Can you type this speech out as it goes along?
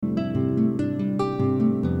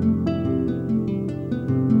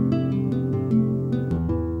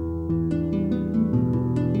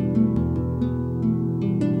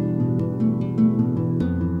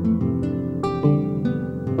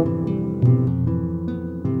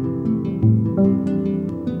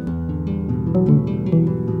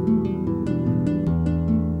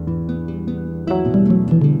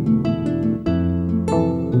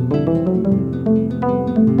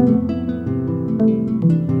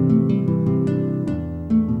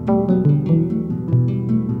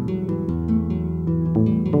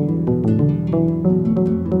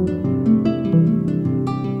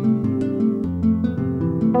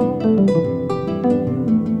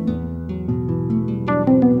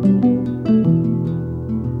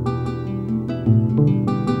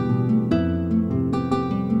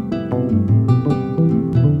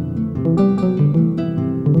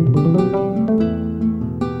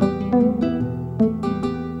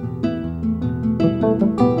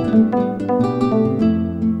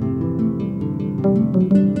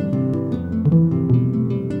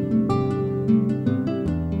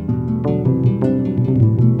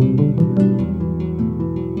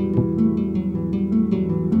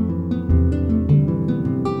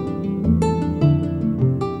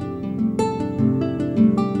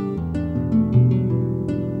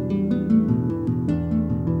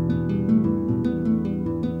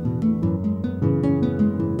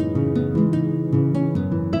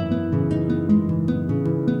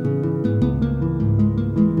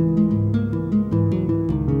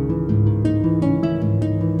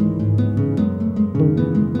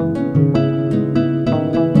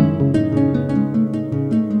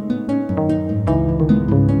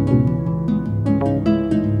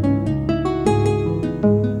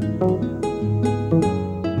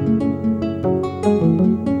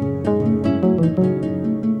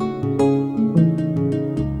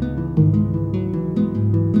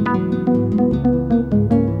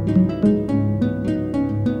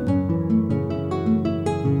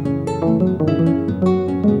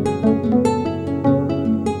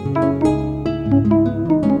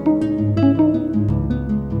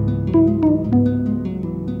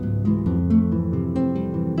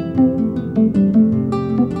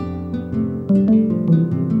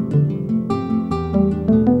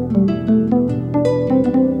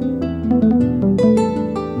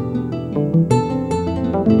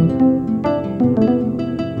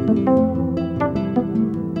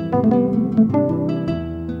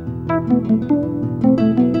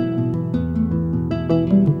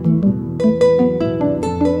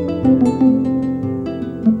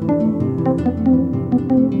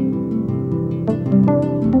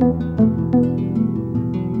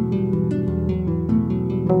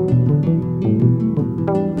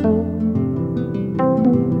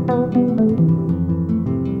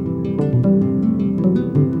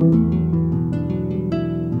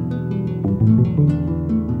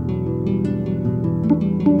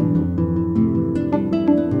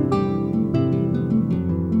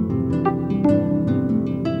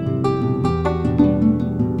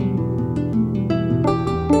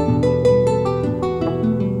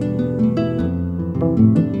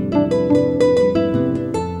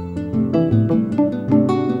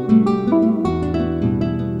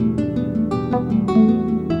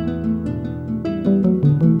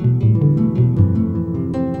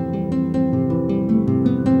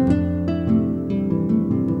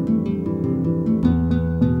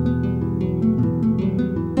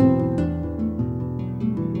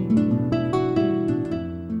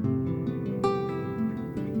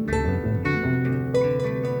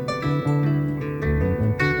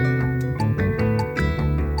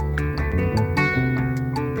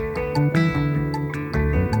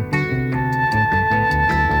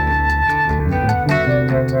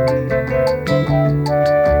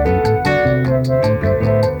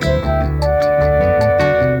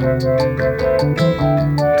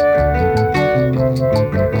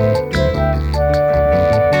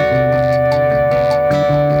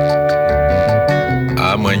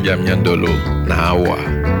Nyandolo na hawa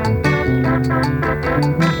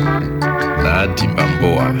na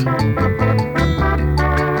timbamboa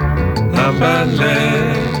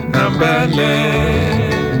nambale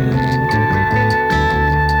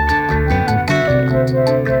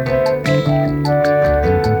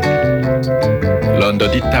londo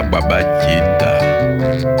dita baba kita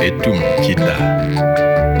etum kita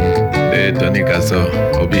de toni kaso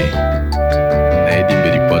obi na edimbe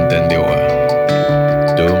di pontendewa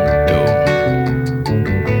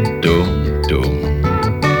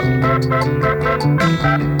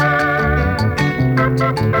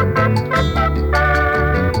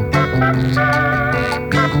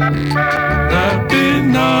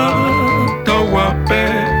Napina tawape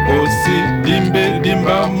osi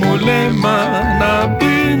dimba mulema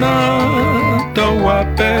Napina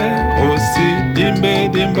tawape osi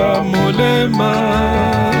dimba mulema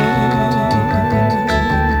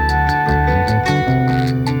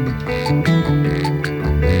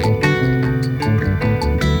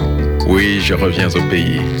Oui, je reviens au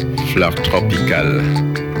pays, fleur tropicale.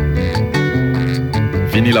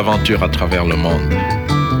 Fini l'aventure à travers le monde.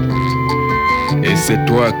 Et c'est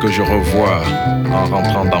toi que je revois en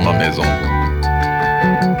rentrant dans ma maison.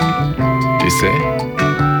 Tu sais,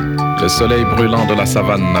 le soleil brûlant de la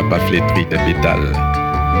savane n'a pas flétri tes pétales.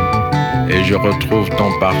 Et je retrouve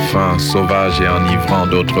ton parfum sauvage et enivrant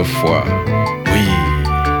d'autrefois. Oui,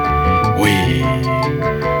 oui,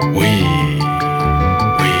 oui.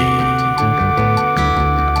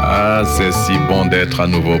 Ah, c'est si bon d'être à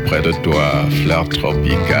nouveau près de toi, fleur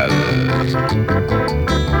tropicale.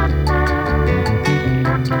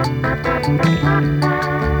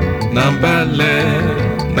 Nambale.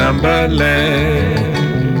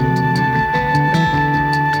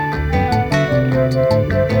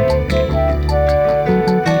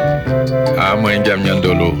 Ah, mwenja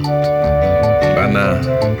Nyandolo, bana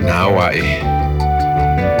na Hawaii,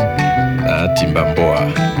 na Timbamboa.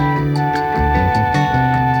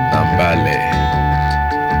 Nambale.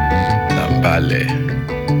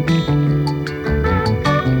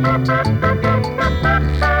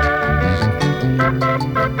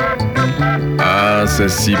 Ah, c'est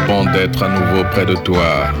si bon d'être à nouveau près de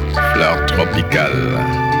toi, fleur tropicale.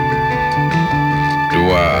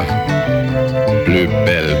 Toi, plus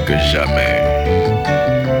belle que jamais.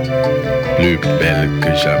 Plus belle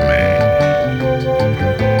que jamais.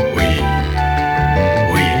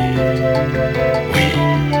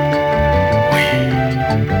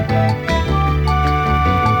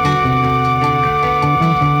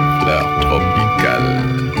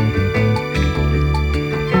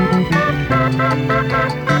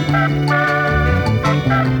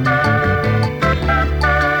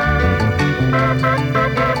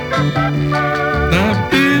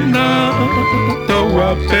 Napina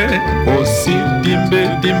tawape osi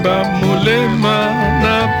dimba mulema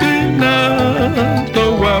Napina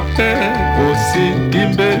tawape osi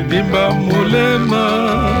dimba mulema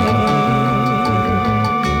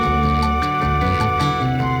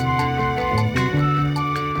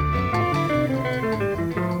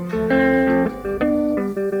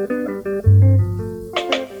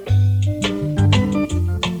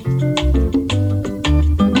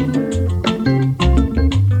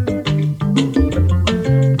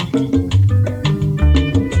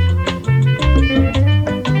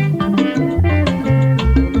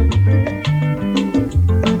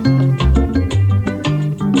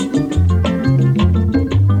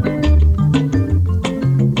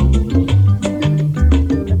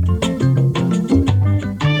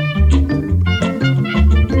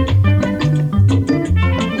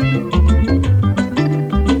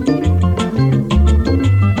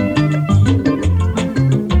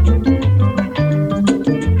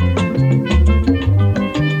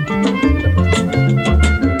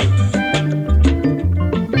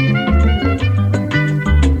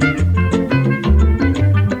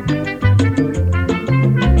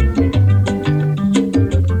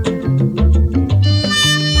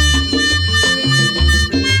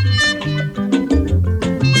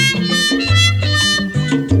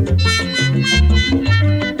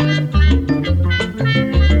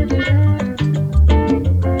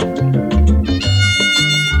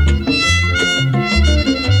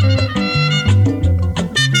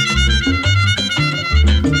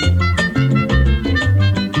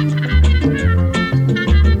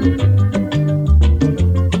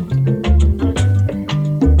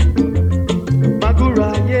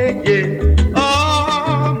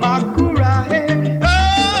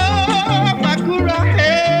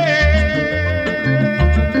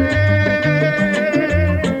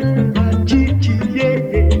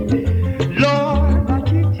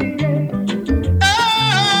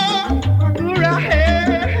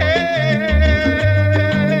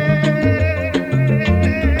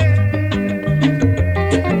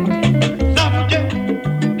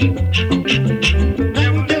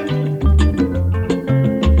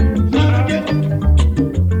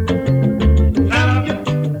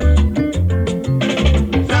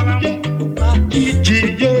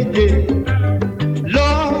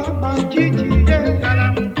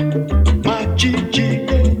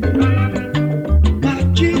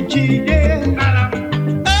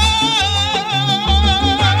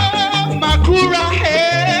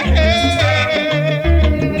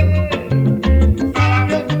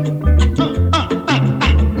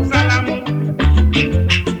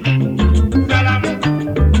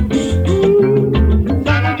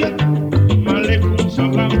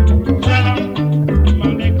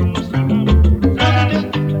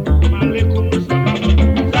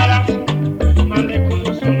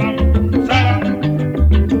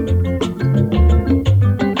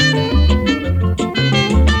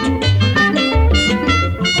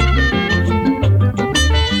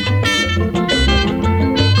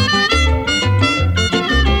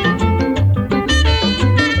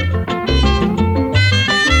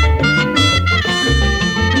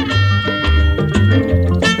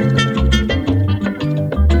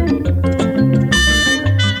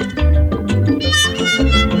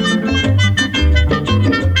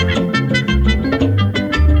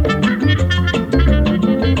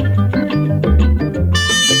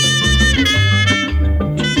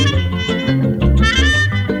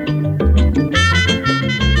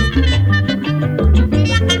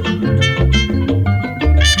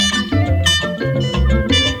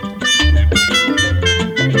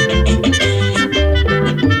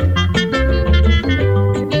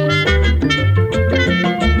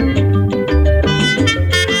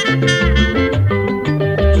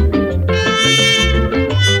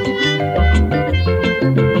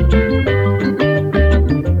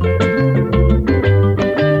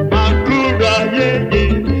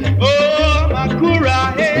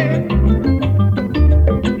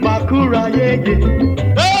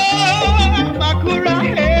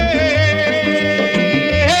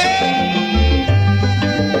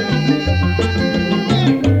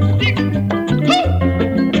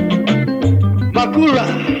Makura,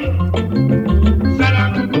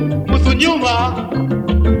 salam, Musunyuma,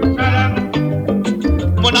 salam,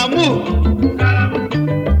 mon amour, salam,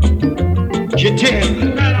 je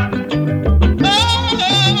t'aime, salam. Oh,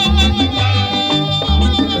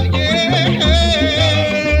 yeah.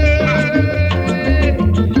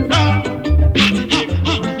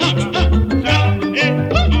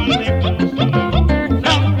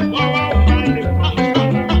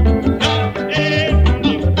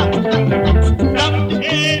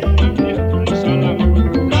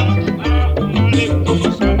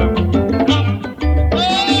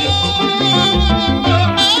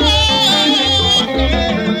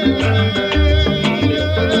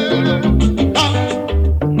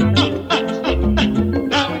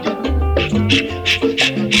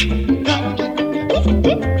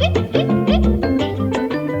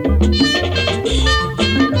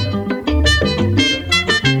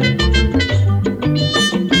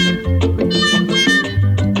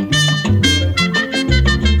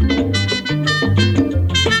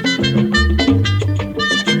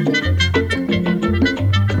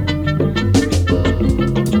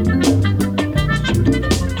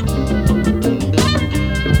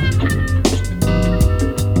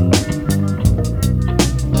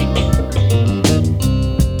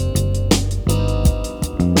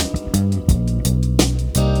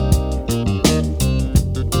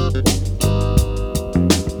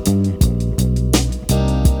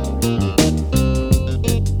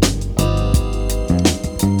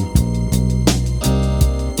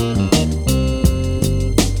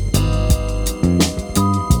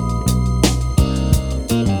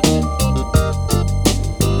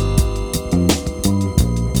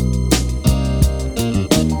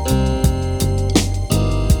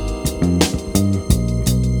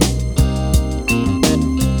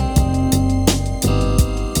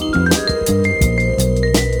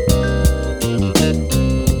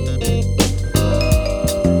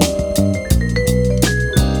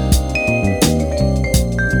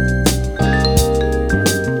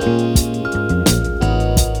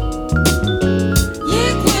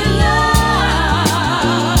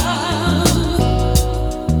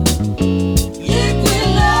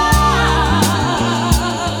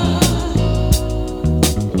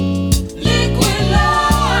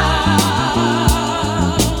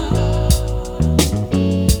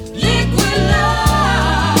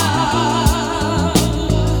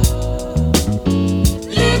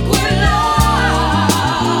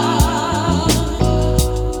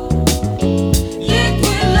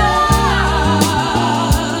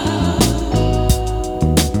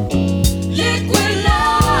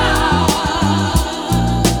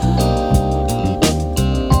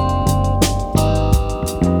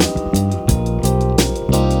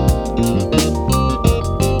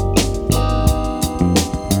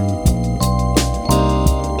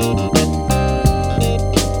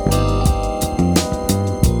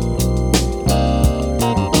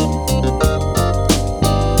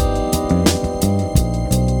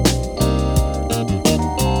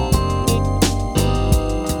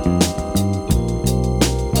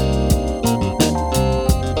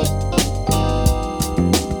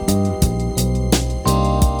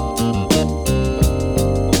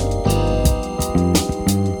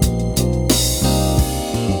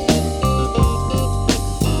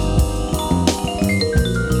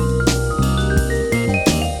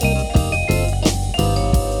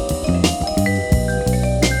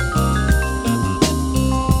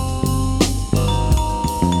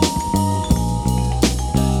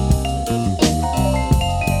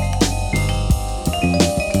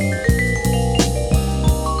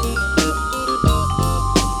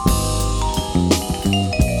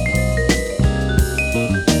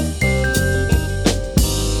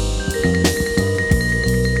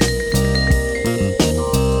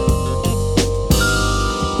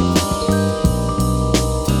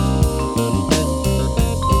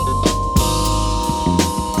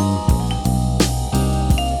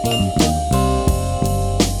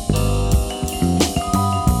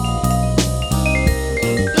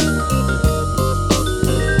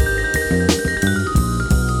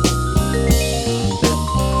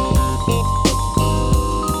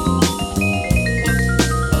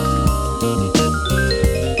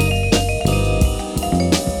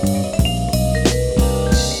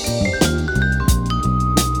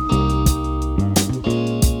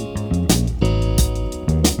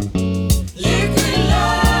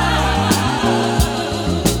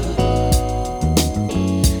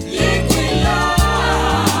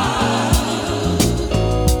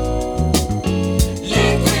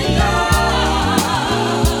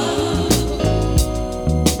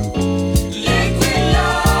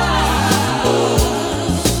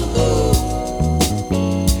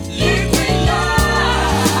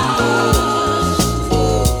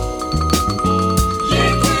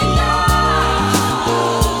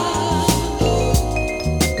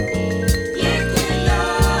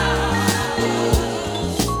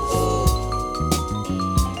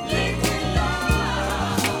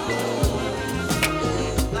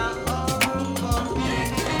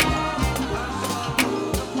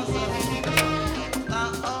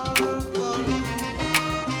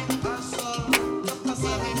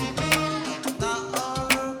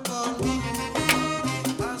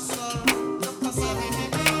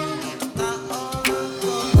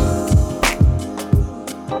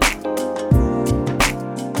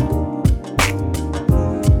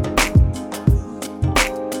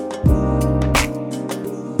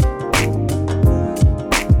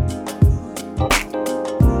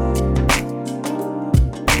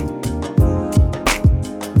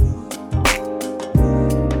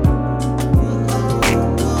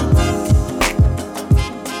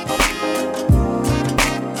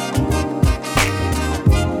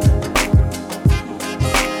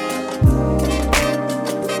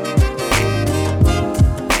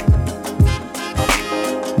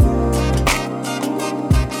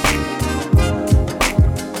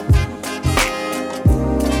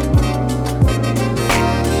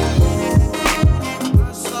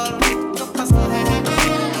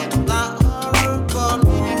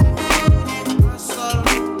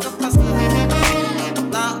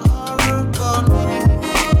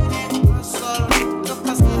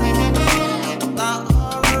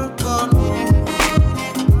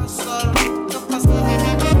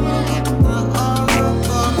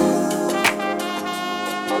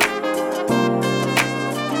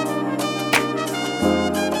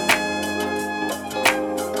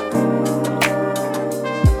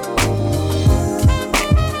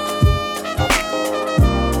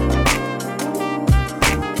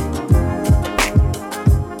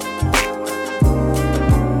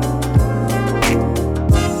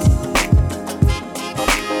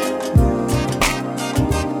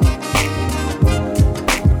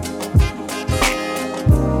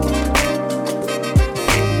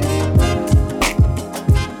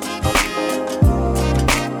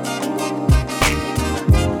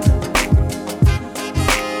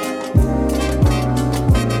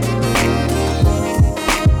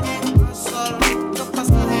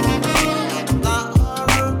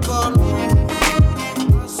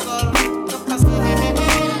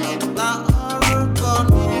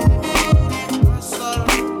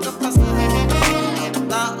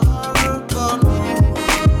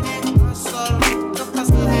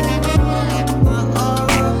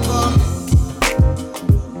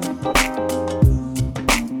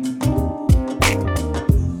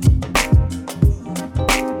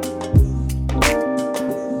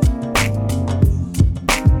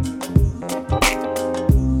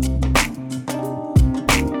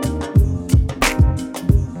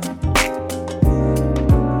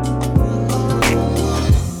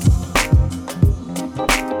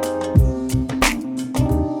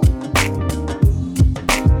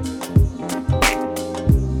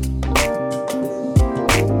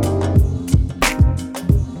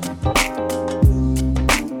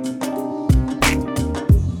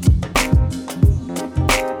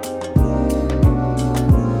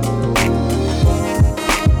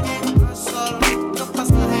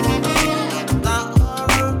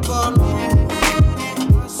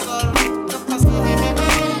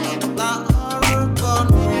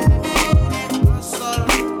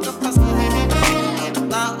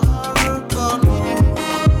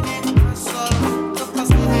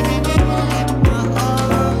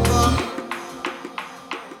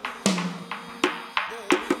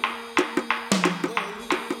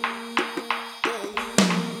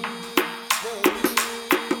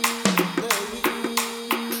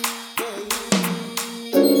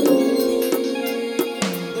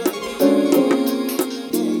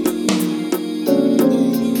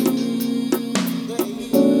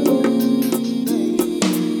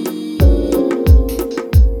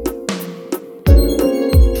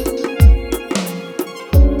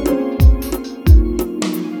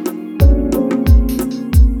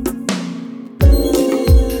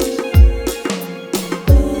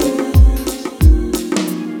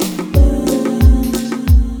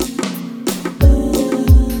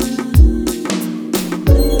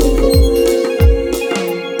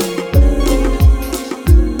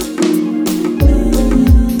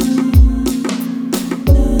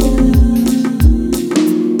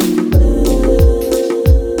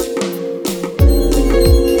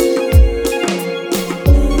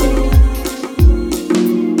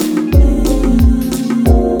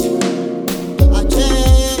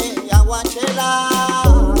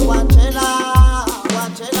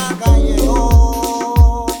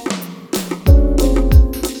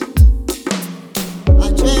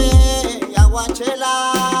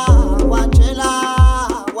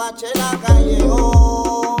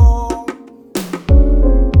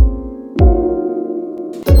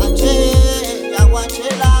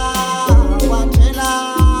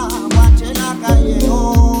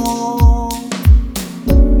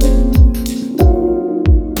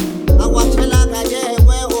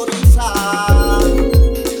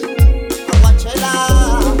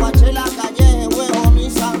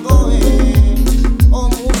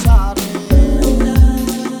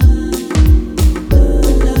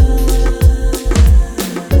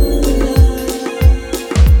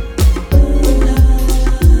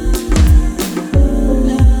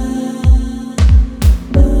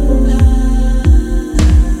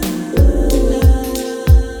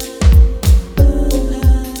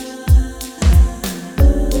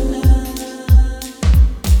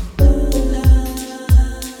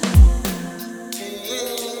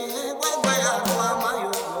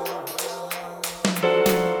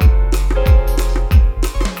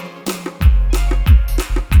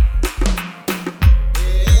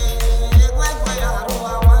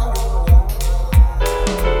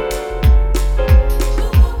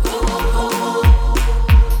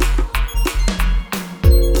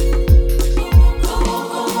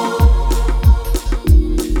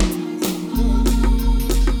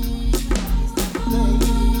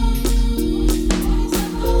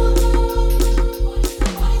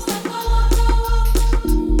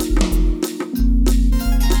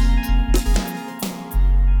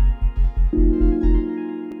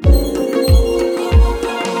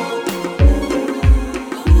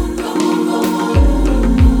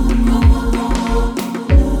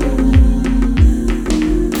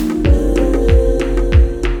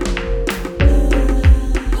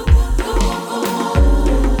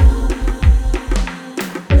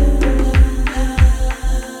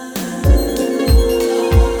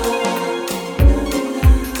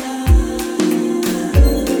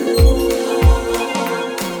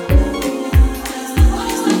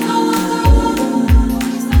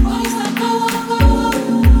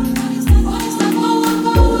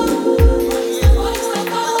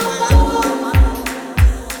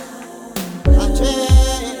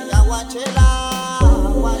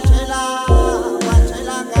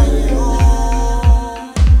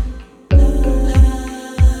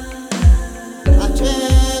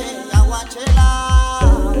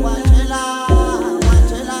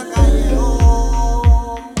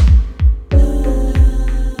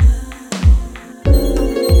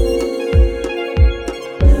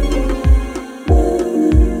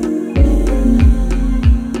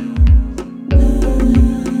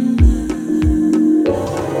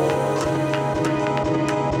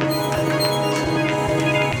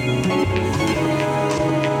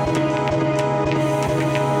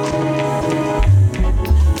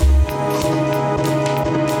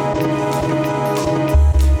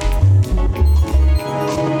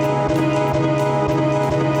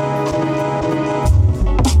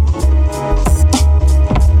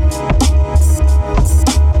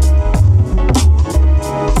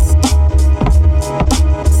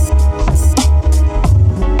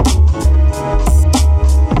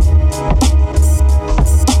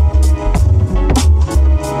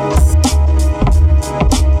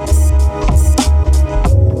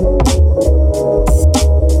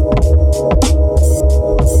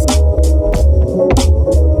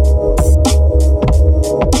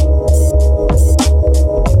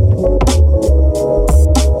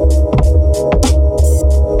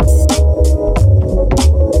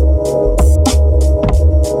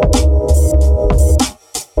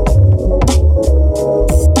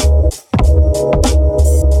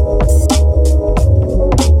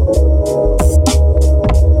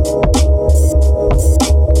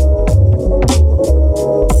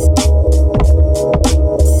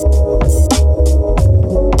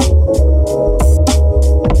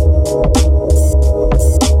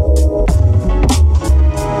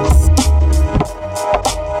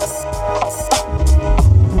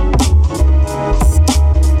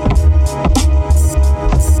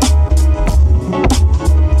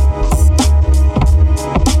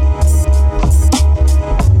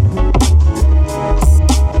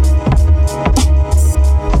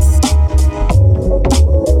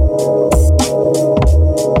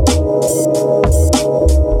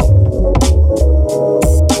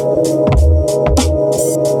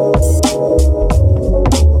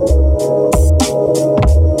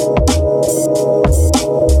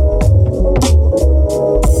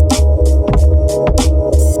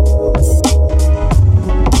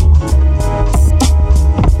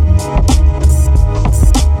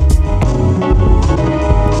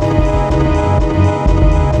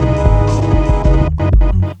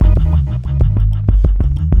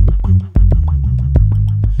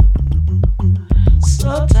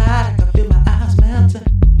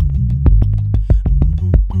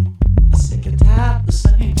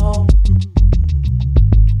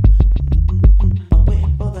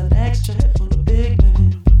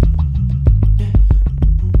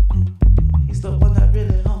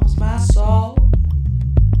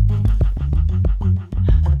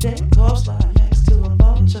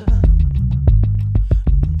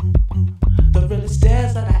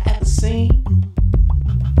 scene.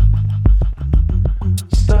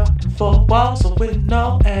 Stuck in four walls with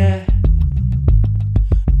no air.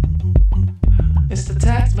 It's the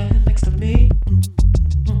tax man next to me.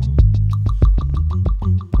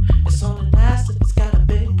 It's on the nice, it's got a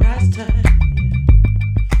big price tag.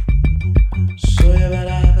 So you better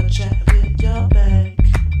have a chat with your bank.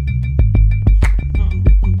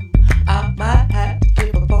 I might have to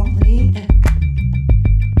give up on leaving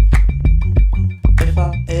if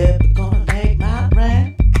I'm ever gonna make my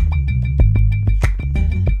rent.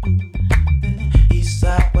 East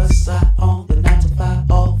side, west side, on the 9 to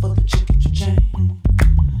 5, all for the chicken chain.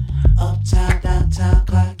 Uptown, downtown,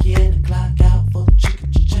 clock in and clock out for the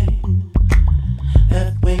chicken chain.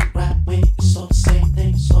 Left wing, right wing, it's all the same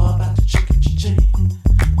thing, it's all about the chicken chain.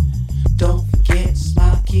 Don't forget to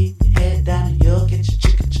smile, keep your head down and you'll get your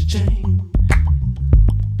chicken chain.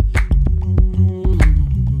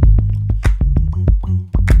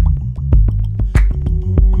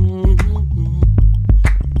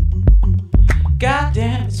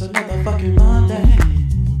 Goddamn, it's another fucking Monday.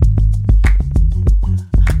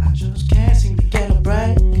 I just can't seem to get a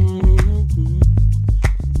break.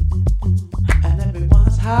 And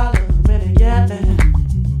everyone's hollering and yelling.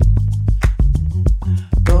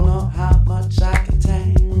 Don't know how much I can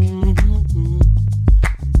take.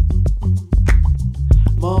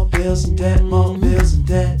 More bills and debt, more bills and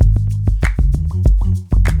debt.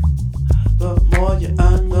 The more you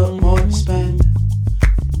earn, the more you spend.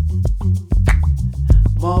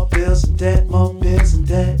 More bills and debt, more bills and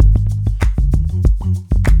debt.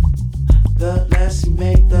 The less you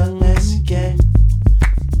make, the less you get.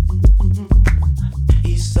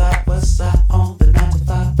 East side, west side, on the 9 to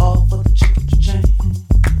 5, all for the chicken chain.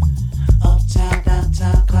 Uptown,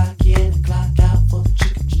 downtown, clock in and clock out for the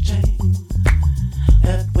chicken chain.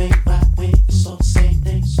 Left wing, right wing, it's all the same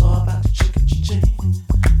thing, it's all about the chicken chain.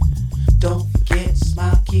 Don't forget to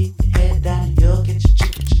smile, keep your head down and you'll get your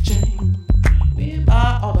chicken chain. We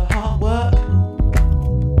admire all the hard work,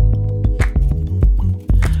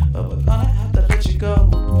 but we're gonna have to let you go.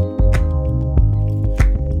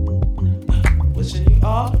 Wishing you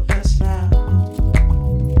all the best now.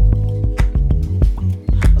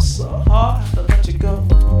 It's so hard to let you go.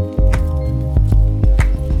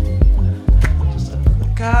 Just another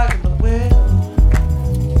cog in the wheel.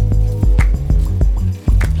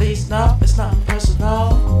 Please no, it's not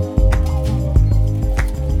personal.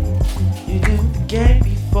 You knew the game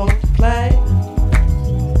before you play.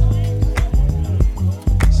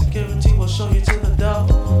 Security will show you to the door.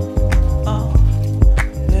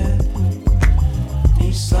 Yeah.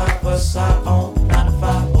 East side, west side, on 9 to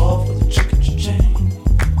 5, all for the chicken chain.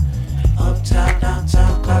 Uptown,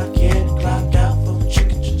 downtown, clock in and clock out for the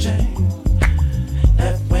chicken chain.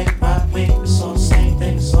 Left wing, right wing, it's all the same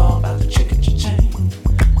thing, it's all about the chicken chain.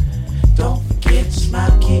 Don't forget to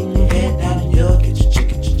smile, keep your head down and you'll get your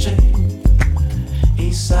chicken chain.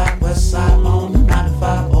 East side, west side, on the 9 to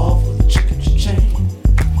 5, all for the chicken chain.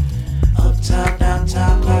 Uptown,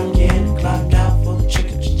 downtown, clock in and clock out for the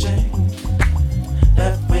chicken chain.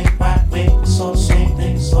 Left wing, right wing, it's all the same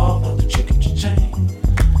thing, it's all about the chicken chain.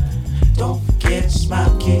 Don't forget to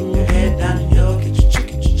smile, keep your head down and you'll get your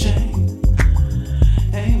chicken chain.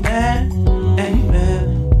 Amen,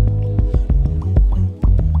 amen.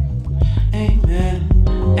 Amen,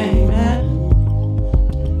 amen.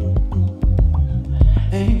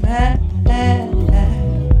 Amen, amen.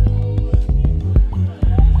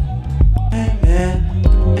 Amen,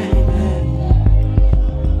 amen.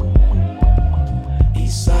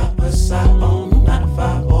 East side, west side, on the 9 to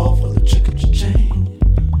 5, all for the chicken chain.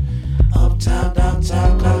 Uptown,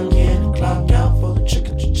 downtown, clock in and clock out for the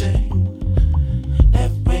chicken chain.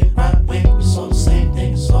 Left wing, right wing, it's all the same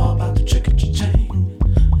thing, it's all about the chicken chain.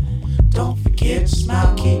 Don't forget to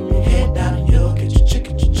smile, keep your head down and you'll get your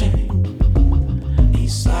chicken chain.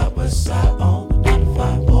 East side, west side, on the 9 to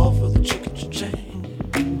 5, all for the chicken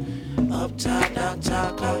chain. Uptown,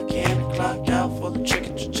 downtown, clock in and clock out for the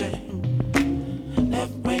chicken chain.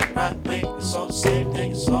 Left wing, right wing, it's all the same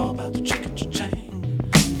thing, it's all about the chicken chain.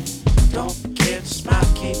 Don't forget to smile,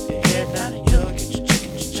 keep your head down and you'll get your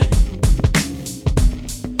chicken chain.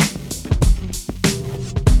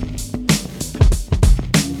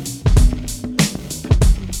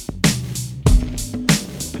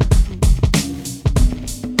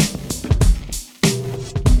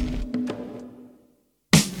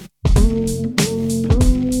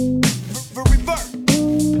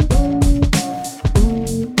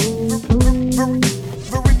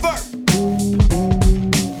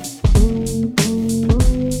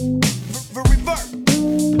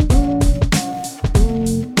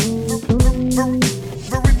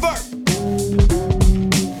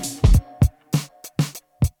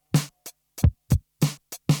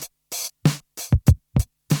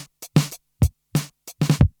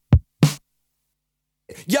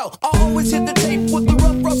 always hit the tape with the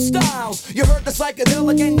rough styles. You heard the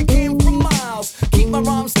psychedelic and you came from miles. Keep my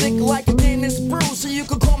rhymes thick like a Dennis Bruce, so you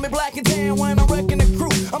can call me Black and Tan when I'm wrecking the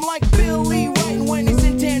crew. I'm like Billy writing when he's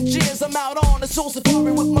in Tangiers. I'm out on the soul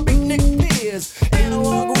safari with my beatnik peers.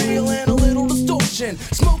 Analog reel and a little distortion.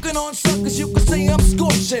 Smoking on suckers, you can say I'm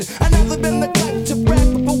scorching. I never been the type to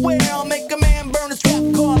brag, but beware, I'll make a man burn his trap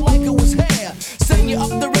card like it was hair. Send you up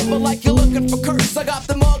the river like you're looking for curse. I got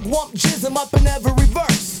the mug, wump, jism up in every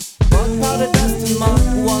verse. Bug powder dust and Mark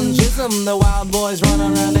 1 jism. The wild boys run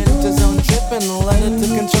around into zone tripping. Let it to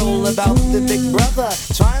control about the big brother.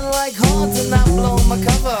 Trying like hard to not blow my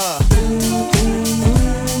cover.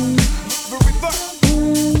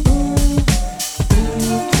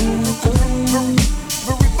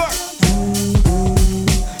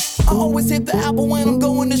 I always hit the apple when I'm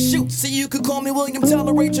going to shoot. So you could call me William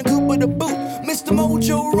Teller, Agent Cooper the boot. Mr.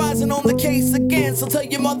 Mojo rising on the case again. So tell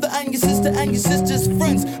your mother and your sister's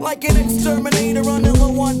friends. Like an exterminator running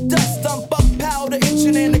low on dust. I'm buck powder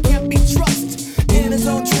itching and it can't be trusted. In his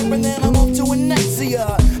own trip and then I'm off to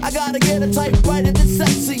Anexia. I gotta get a typewriter that's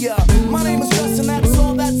sexier. My name is Justin, that's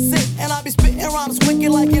all, that's it. And I be spitting rhymes wicked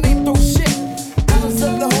like it ain't throw shit. Alice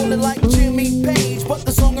of the Holy like Jimmy Page. But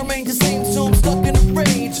the song remains the same, so I'm stuck in a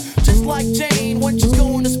rage. Just like Jane when she's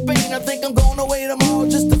going to Spain. I think I'm going away tomorrow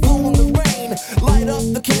just to fool in the rain. Light up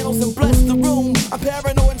the candles and bless the room. I'm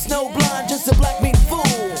paranoid and snowblind, just a black meat fool.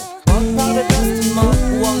 Bug powder dust and Mark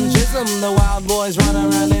 1 jism. The wild boys run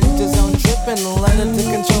around into zone tripping. Let it to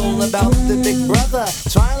control about the big brother.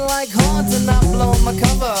 Trying like hard to not blow my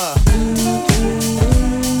cover.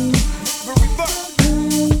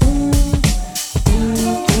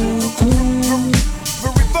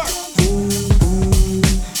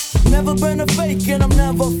 Never been a fake and I'm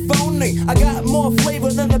never phony. I got more flavor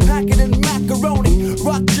than a packet in macaroni.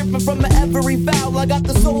 Rock dripping from every vowel. I got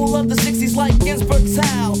the soul of the 60s like Ginsberg's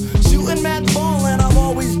Howl. Shooting mad ball and I'm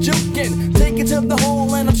always juking. Take it to the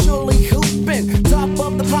hole and I'm surely hooping. Top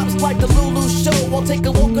of the pops like the Lulu show. I'll take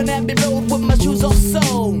a walk on Abbey Road with my shoes off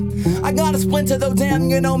so. I got a splinter though, damn,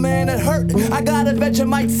 you know, man, it hurt. I got a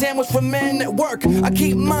Vegemite sandwich for men at work. I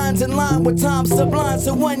keep minds in line with time sublime.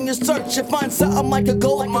 So when you search, you find something like a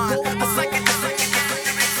gold mine. I like it.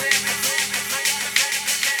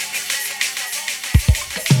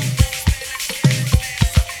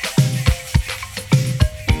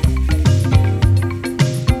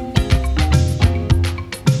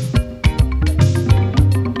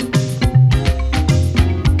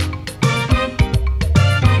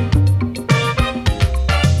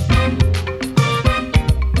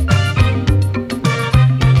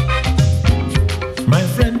 My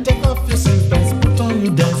friend, take off your seatbelts, put on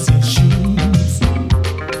your dancing shoes.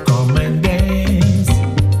 Come and dance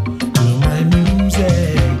to my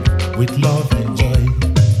music with love and joy.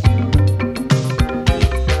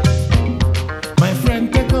 My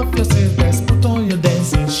friend, take off your seatbelts, put on your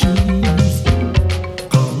dancing shoes.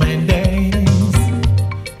 Come and dance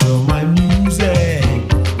to my music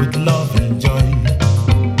with love and joy.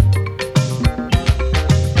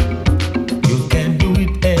 You can do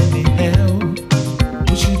it anyhow.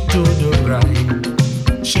 Push it to the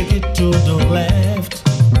right, shake it to the left,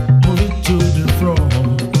 move it to the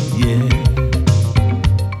front, yeah.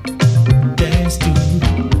 Dance to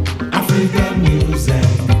African music.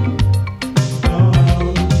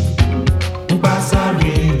 Oh, Mbasa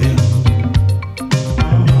rhythm.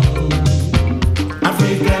 Oh,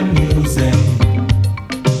 African music.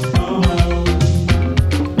 Oh,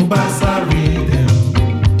 Mbasa rhythm.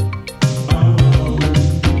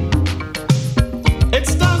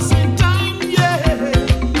 It's dancing time, yeah.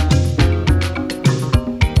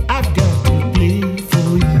 I've got to play for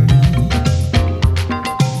you.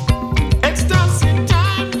 It's dancing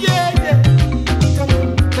time, yeah. Come on,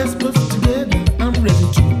 let's move together. I'm ready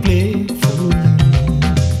to play for you.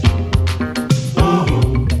 Oh,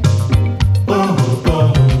 oh, oh,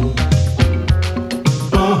 oh,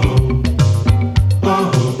 oh, oh,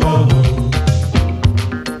 oh,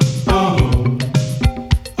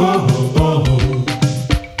 oh, oh, oh.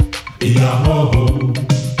 Yeah, oh.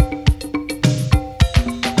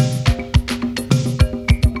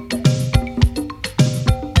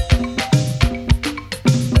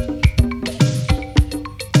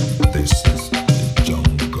 This is the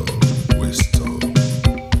jungle whistle.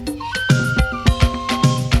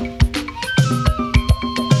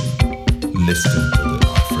 Listen to the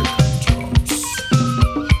African drums.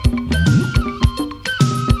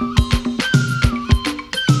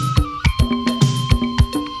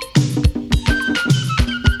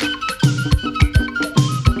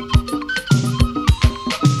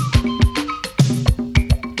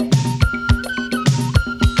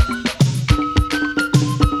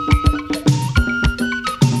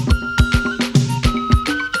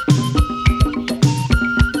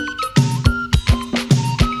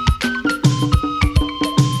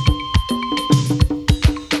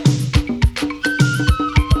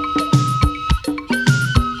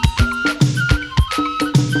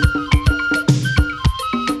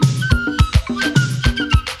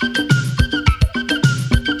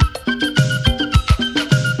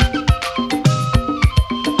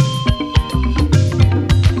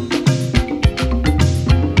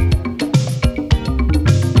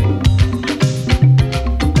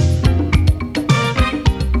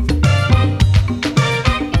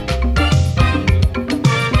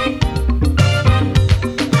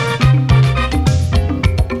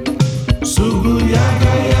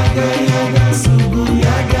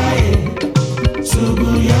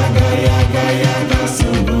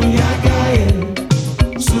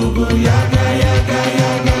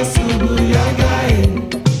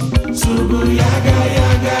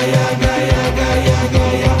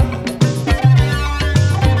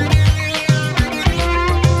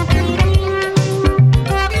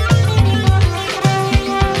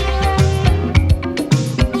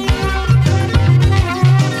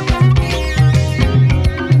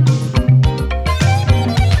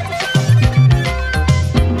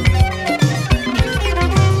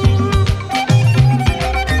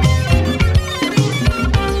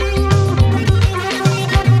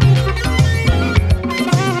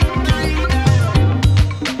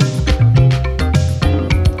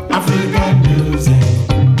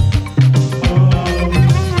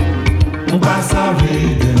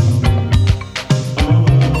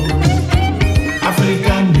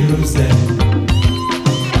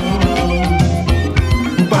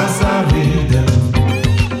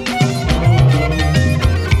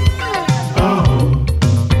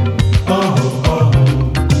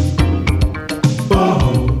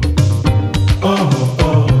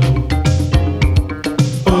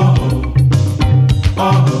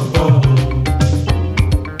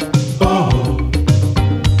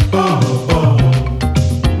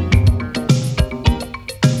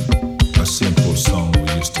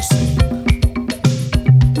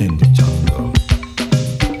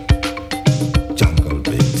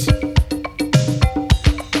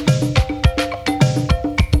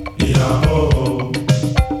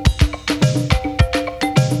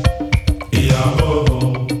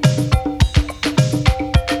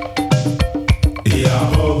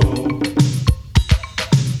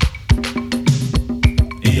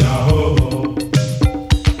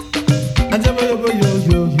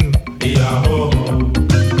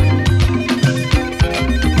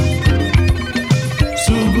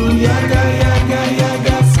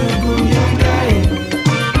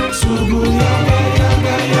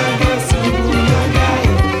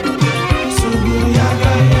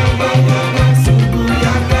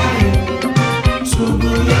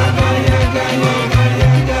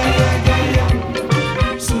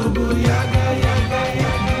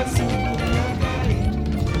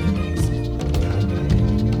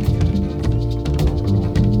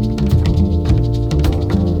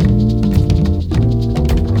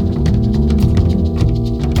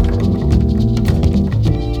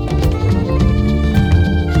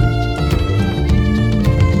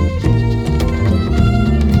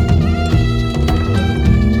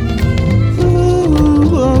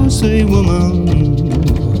 Sweet woman,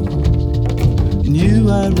 in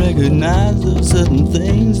you I recognize those certain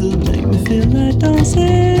things that make me feel like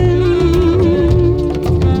dancing.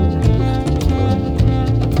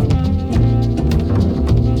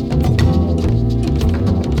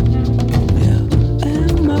 Yeah,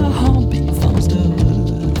 and my heartbeat faster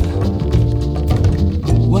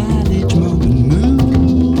while each moment moves.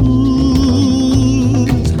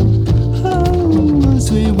 Oh,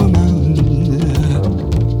 sweet woman,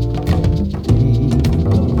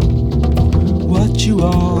 you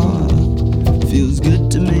are feels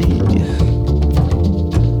good to me.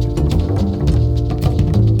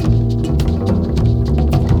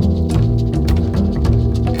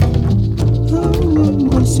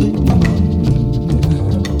 Oh, sweet woman,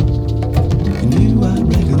 in you I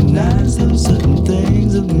recognize those certain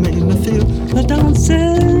things that make me feel like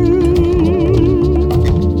dancing.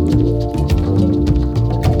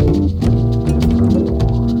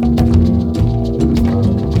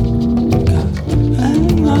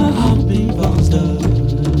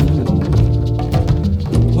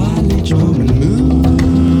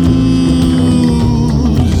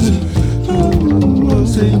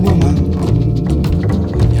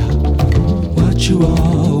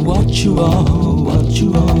 What you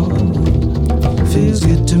are, feels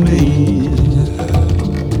good to me.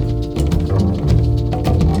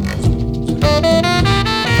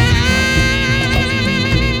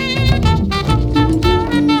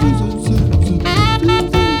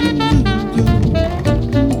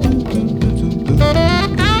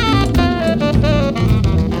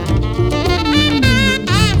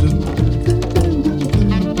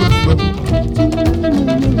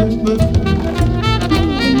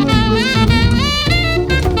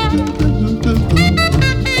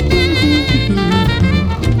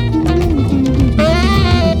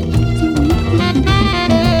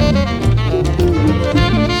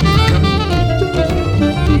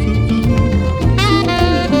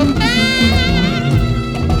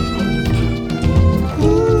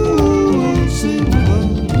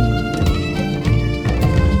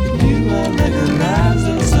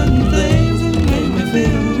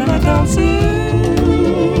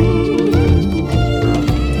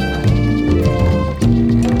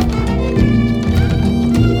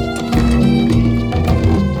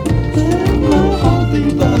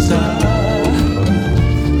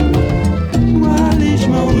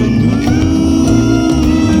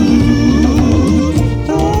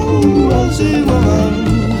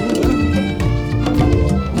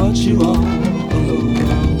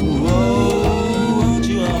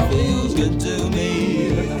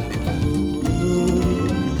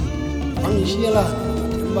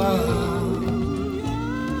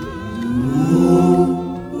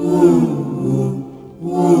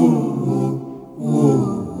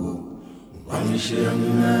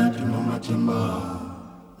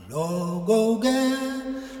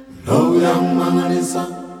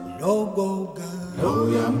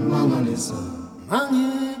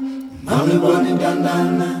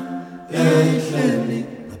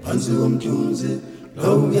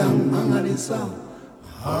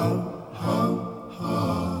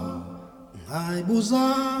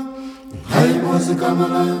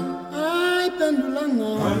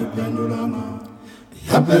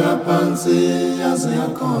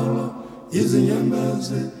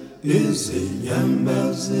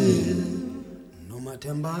 Izinyembezi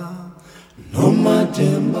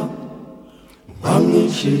nomathemba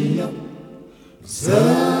wangishiya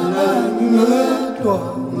zelangedwa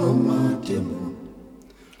nomathemba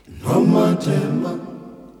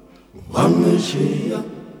wangishiya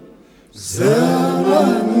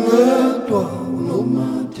zelangedwa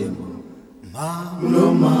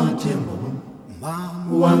nomathemba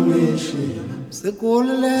wangishiya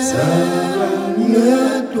sekulele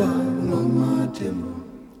zelangedwa nomathemba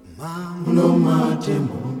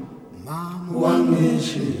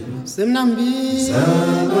wangishiya semnambili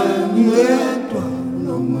ngedwa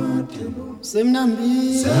nomathemba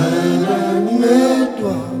semnambili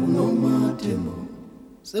ngedwa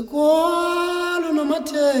Sekwalo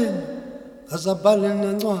nomathemba azabhala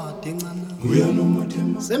nencwadi encane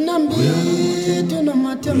semnambithu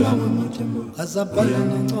nomathemba azabhala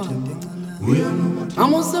nencwadi encane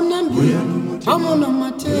amo semnambithu amo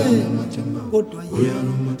nomathemba kodwa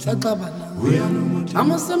yena saxabana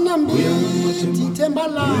amo semnambithu ithemba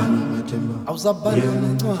lami awuzabhala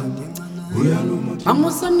nencwadi encane amo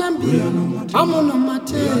semnambithu amo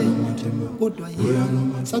nomathemba kodwa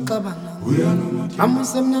yena saxabana amo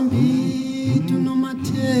semnambithu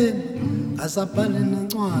nomathemba azabhala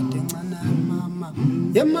nencwadi encane mama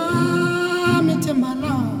yemama ithemba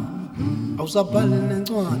lami awuzabhala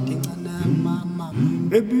nencwadi encane mama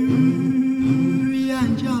baby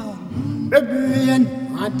yanjalo baby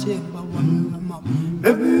yanathemba wami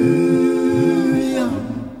baby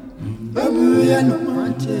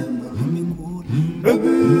yanathemba wami kude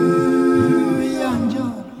baby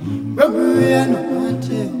yanjalo baby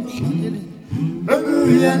yanathemba hlalele baby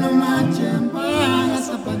yanathemba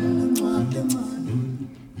azabhala nencwadi encane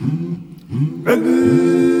baby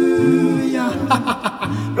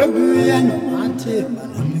baby yanathemba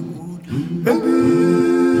wami kude baby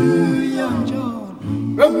yanjalo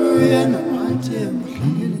baby yanathemba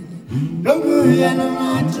hlalele baby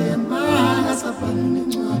yanathemba azabhala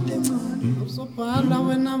nencwadi encane uzobhala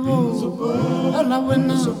wena bo ala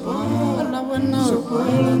wena ala wena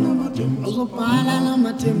uzobhala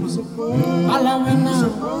namathemba ala wena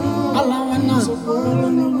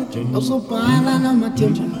uzobhala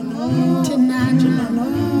namathemba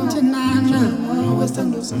thinana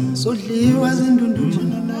sodliwa zindundu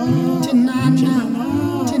thinana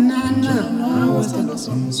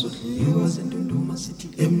sodliwa zindundu masithi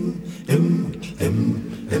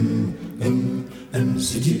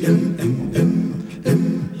city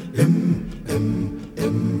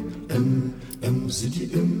city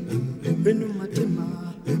beno matema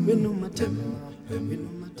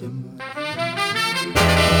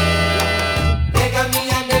Nega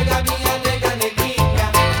minha, nega minha, nega neguinha,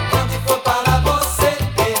 onde for para você,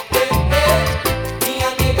 minha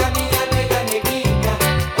nega neguinha,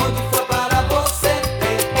 onde for para você,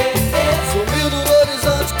 sumiu do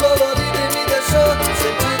horizonte colorido e me deixou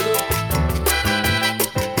sentido.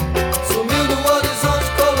 sumiu do horizonte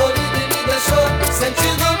colorido e me deixou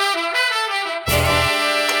sentido.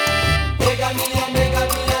 Nega minha, nega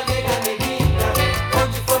neguinha,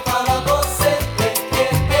 onde for para você,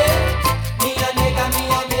 minha nega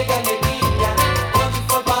neguinha, onde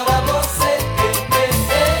for para você,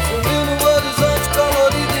 Sumiu no horizonte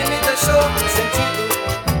colorido e me deixou sentido.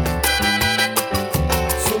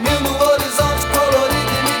 sumiu no horizonte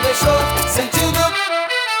colorido e me deixou sentido.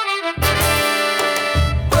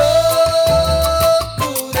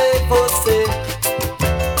 Procurei você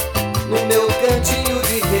no meu cantinho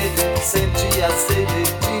de rede, senti a sede e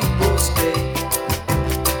te busquei.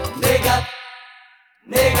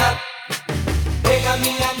 Nega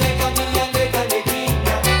minha, nega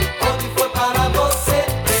neguinha, onde foi para você,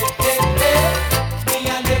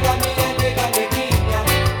 minha nega neguinha,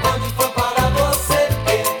 onde foi para você,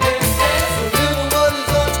 Sumiu no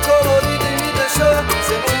horizonte colorido e me deixou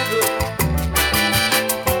sentido.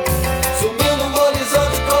 sumiu no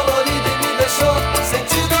horizonte colorido e me deixou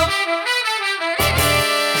sentido.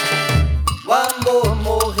 O amor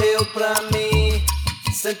morreu pra mim,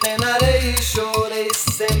 centenarei e chorei,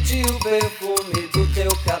 senti o perfume do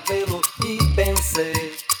teu cabelo e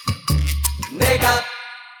pensei. Nega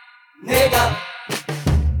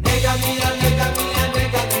minha,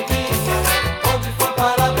 nega neguinha, onde foi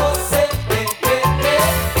para você,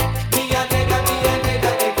 minha nega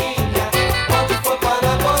neguinha, onde foi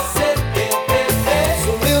para você,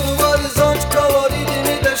 Sumiu no horizonte colorido e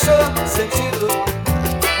me deixou sentido.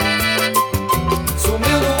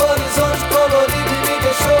 sumiu no horizonte colorido e me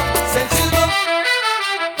deixou sentido.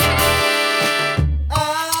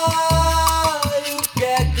 Ai, o que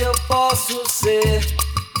é que eu posso ser?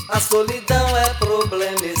 A solidão é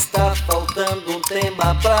problema, está faltando um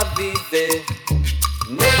tema pra viver.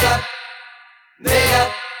 Nega minha,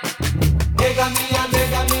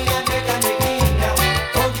 nega neguinha,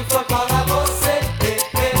 onde foi para você,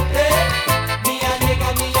 minha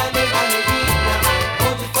nega neguinha,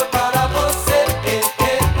 onde foi para você,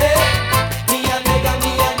 minha nega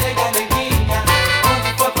neguinha, onde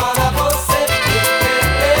foi para você,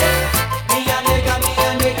 minha nega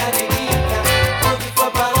neguinha, onde foi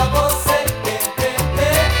para você,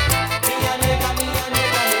 minha nega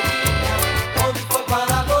neguinha, onde foi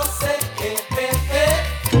para você.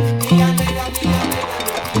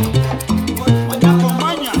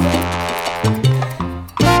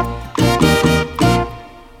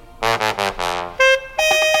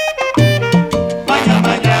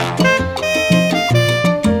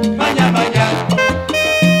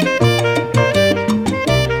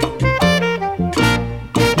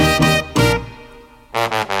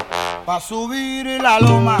 subir la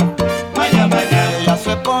loma. Vaya, vaya, Ella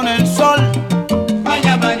se pone el sol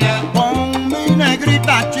vaya, vaya, con mi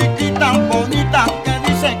negrita chiquita bonita que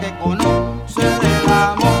dice que conoce del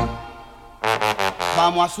amor.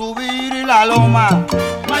 Vamos a subir la loma.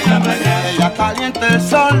 vaya, vaya, Ella calienta el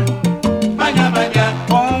sol vaya, vaya,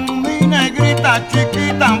 con mi negrita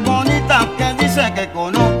chiquita bonita que dice que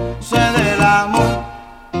conoce del amor.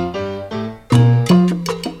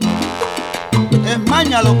 Es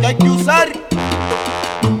maña lo que hay que usar.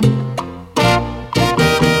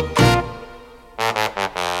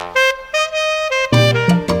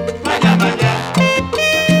 vaya, vaya,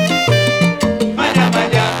 vaya,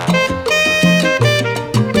 vaya,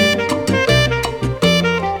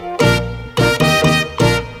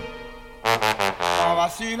 A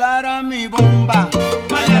vacilar a mi bomba,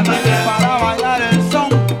 vaya, vaya, para bailar el son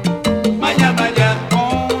vaya, vaya,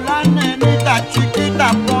 con las nenitas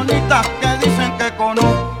chiquitas bonitas que dicen que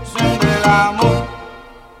conocen del amor.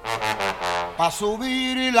 Pa'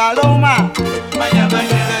 subir la loma, vaya,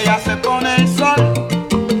 vaya, ella se pone el sol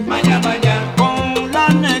vaya, vaya, con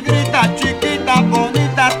las negritas chiquitas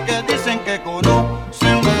bonitas que dicen que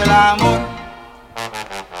conocen del amor.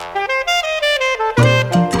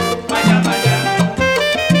 vaya, vaya,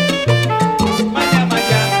 vaya,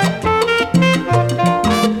 vaya,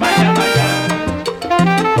 vaya,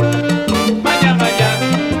 vaya, vaya, vaya.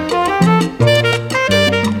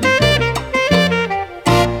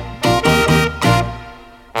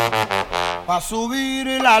 Pa' subir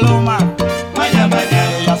la loma, Vaya, vaya,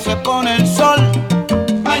 ella se pone el sol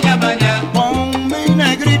vaya, vaya, con mi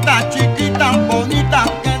negrita chiquita bonita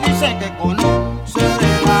que dice que conoce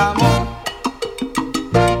del amor.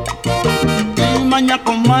 Y maña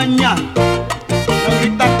con maña,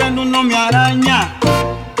 negrita que no me araña.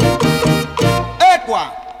 ¡Ecua!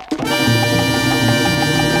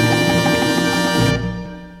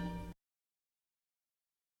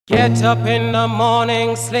 Get up in the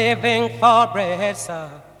morning, slaving for bread, sir,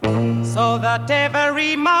 so that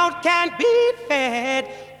every mouth can be fed.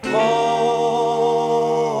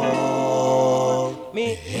 Oh,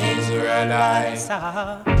 me Israelites,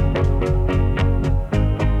 sir.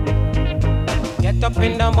 Get up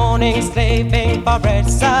in the morning, slaving for bread,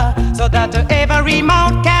 sir, so that every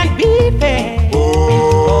mouth can be fed.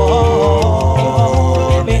 Oh,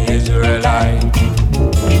 me Israelites.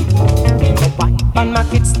 And my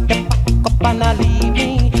kids, they pack up and I leave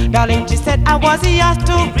me. Darling, she said I was yours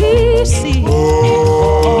to receive.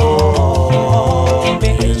 Oh, me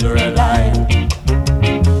Israelite.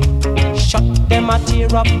 Shut them a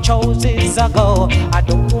tear up choices ago. I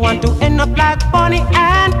don't want to end up like Bonnie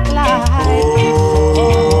and Clyde.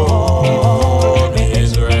 Oh, me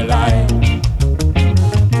Israelite.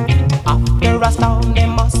 After a storm, there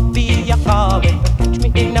must be a calm. If you catch me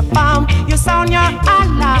in the farm, you sound your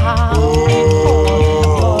alarm.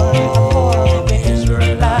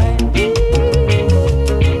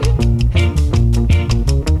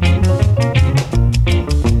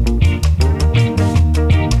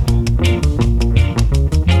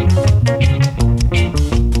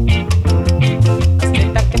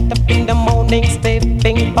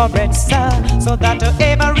 For bread, sir, so that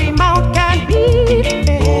every mouth can be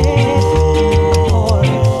fed. Oh,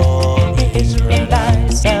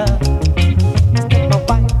 Israelites, sir. My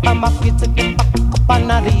wife and my kids get back up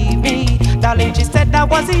and I leave me. Darling, she said I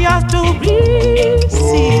was yours to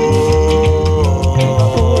receive.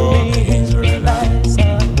 Oh, Israelites,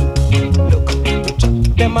 sir. Look,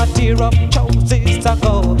 them a tear up choices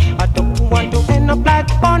ago. I don't want to end up like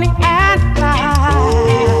Bonnie and Clyde.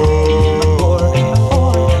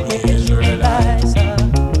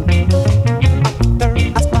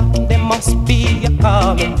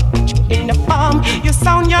 In the palm, you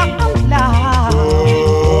sound your alarm.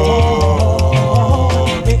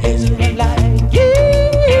 Oh, the Israelite,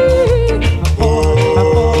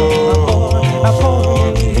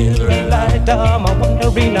 the Israelite, I'm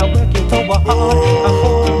wondering, I'm working so hard.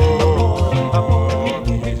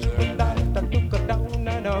 The Israelite, I look down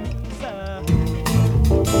and I'm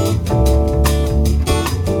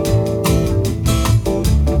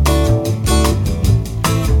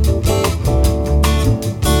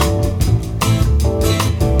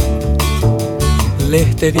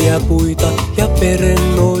Lehteviä puita ja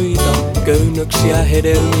perennoita, köynnöksiä,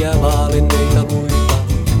 hedelmiä, vaalenneita luita.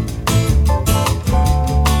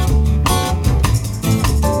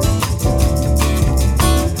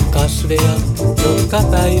 Kasveja, jotka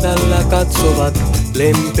päivällä katsovat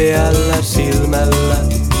lempeällä silmällä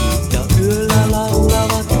ja yöllä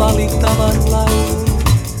laulavat valittavan laulun.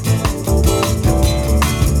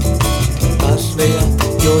 Kasveja,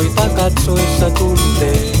 joita katsoessa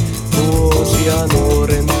tuntee vuosia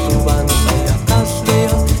nuorentuvansa.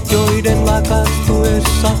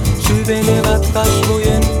 näkyvät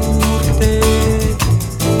kasvojen uurteet.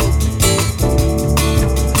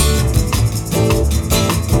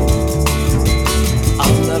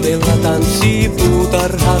 Anna-Bella tanssii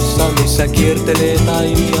puutarhassa, missä kiertelee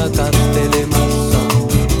taimia kattelemassa.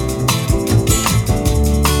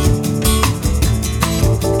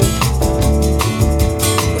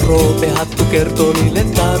 Roopehattu kertoo niille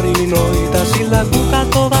tarinoita, sillä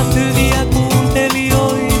kukat ovat hyviä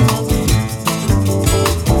kuuntelijoita.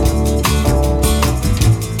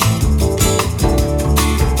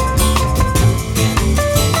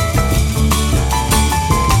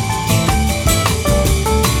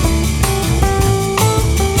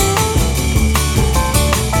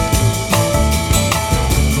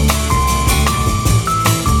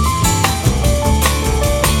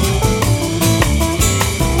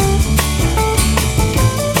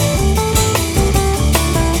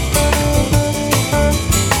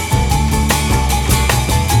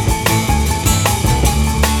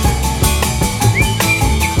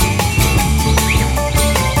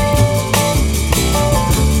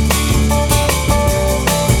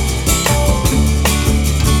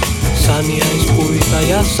 Saniaispuita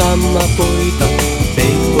ja sammakoita,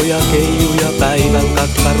 peikkoja, keijuja, päivän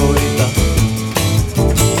kakkaroita.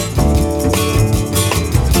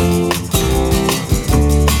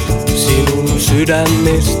 Sinun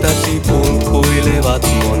sydämestäsi pumppuilevat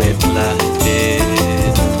monet lähteet.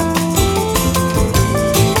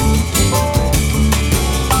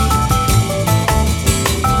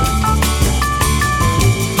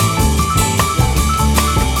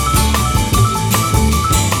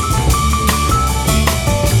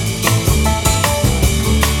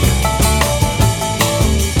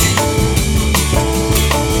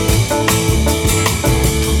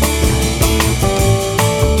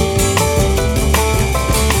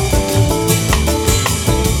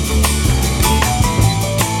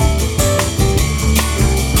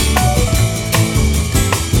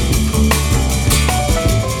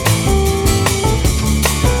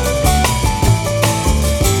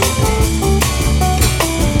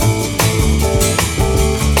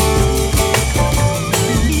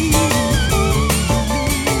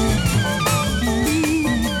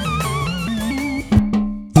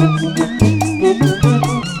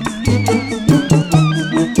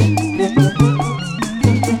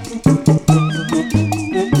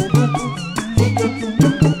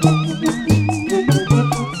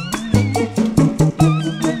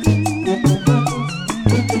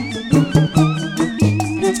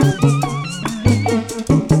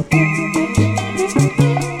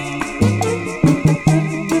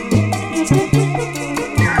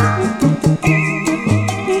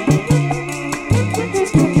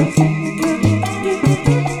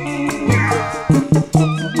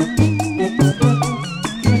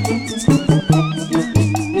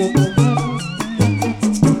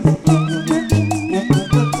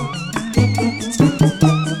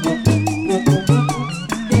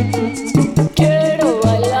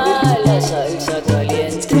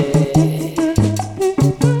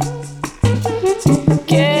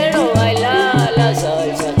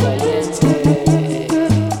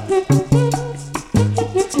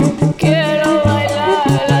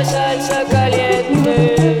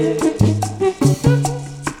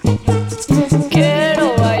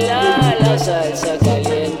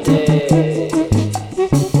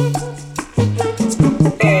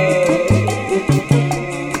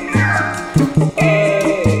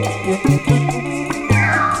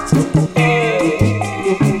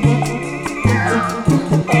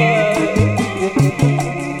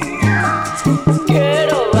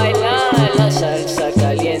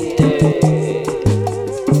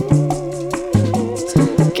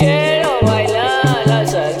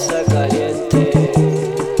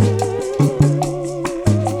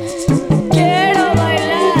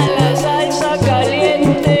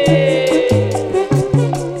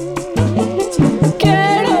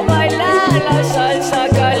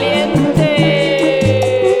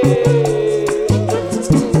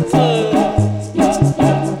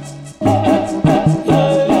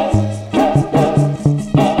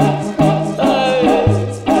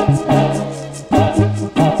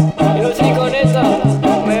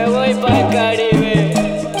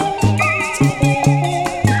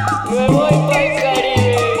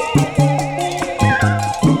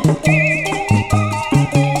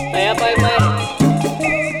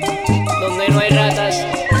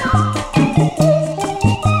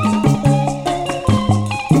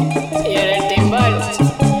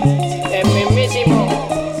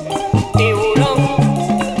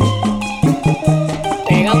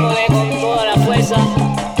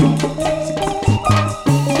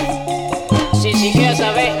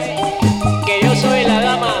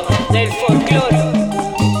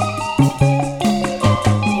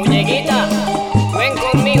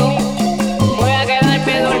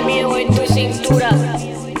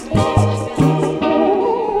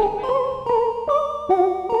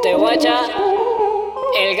 de guacha,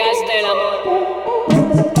 el gas del amor.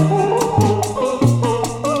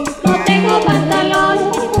 No tengo pantalón,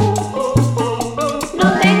 no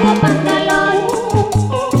tengo pantalón,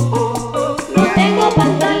 no tengo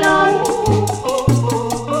pantalón,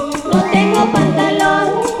 no tengo pantalón,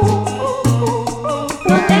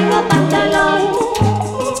 no tengo pantalón,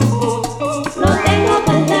 no tengo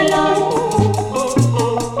pantalón,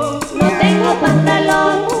 no tengo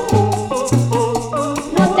pantalón,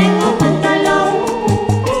 no tengo pantalón.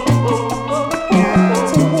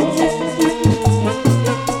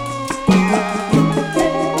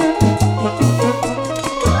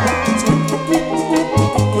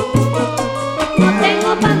 No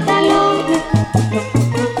tengo pantalón,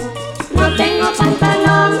 no tengo pantalón,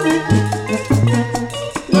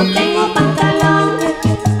 no tengo pantalón,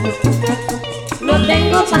 no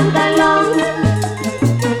tengo pantalón,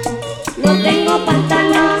 no tengo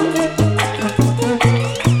pantalón.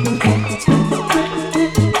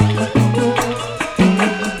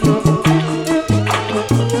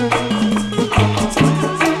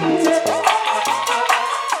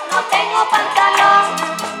 No tengo pantalón, no tengo pantalón,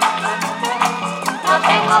 no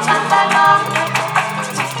tengo pantalón,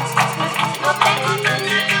 no tengo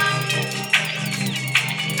pantalón.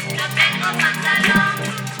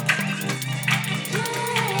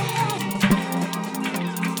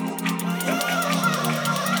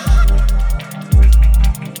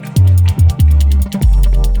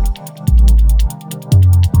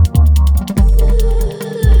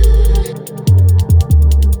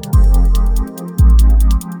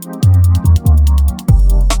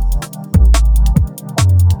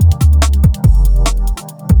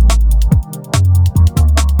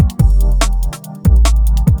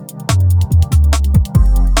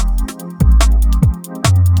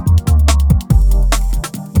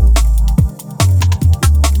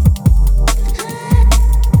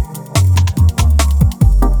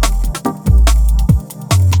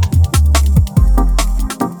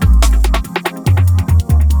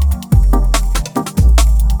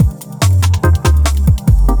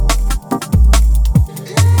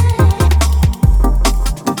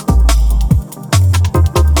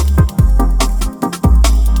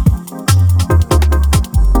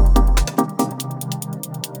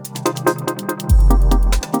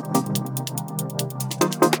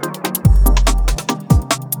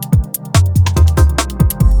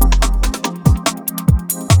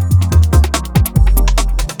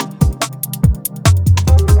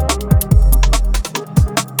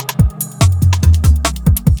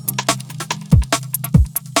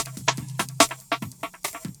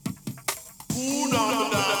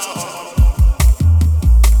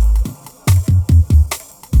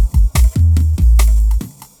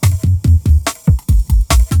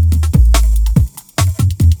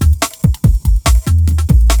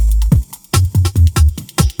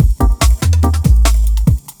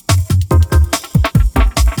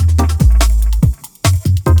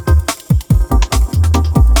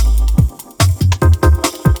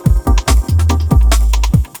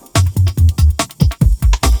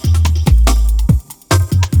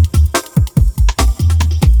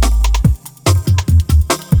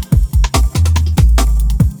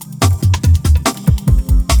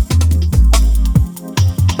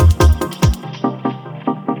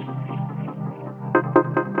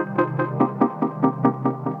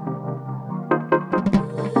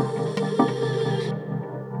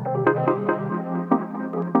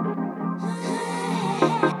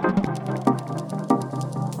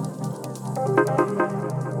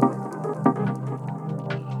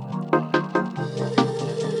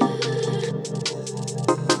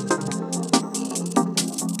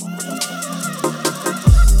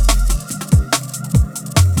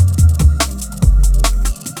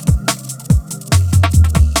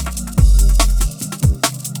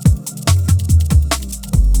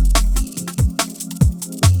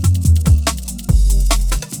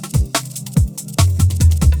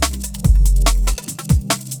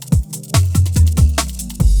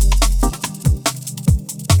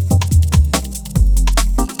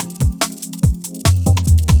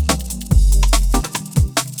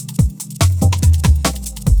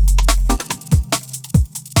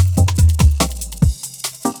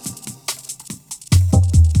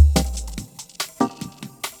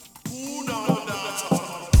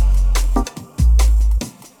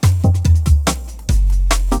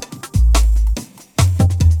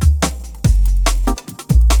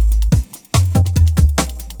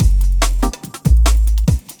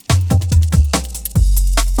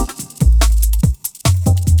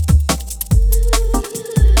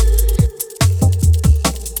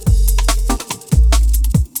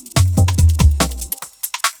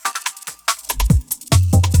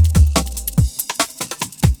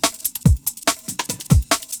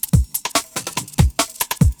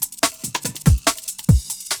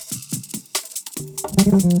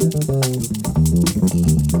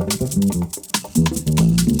 Fiquei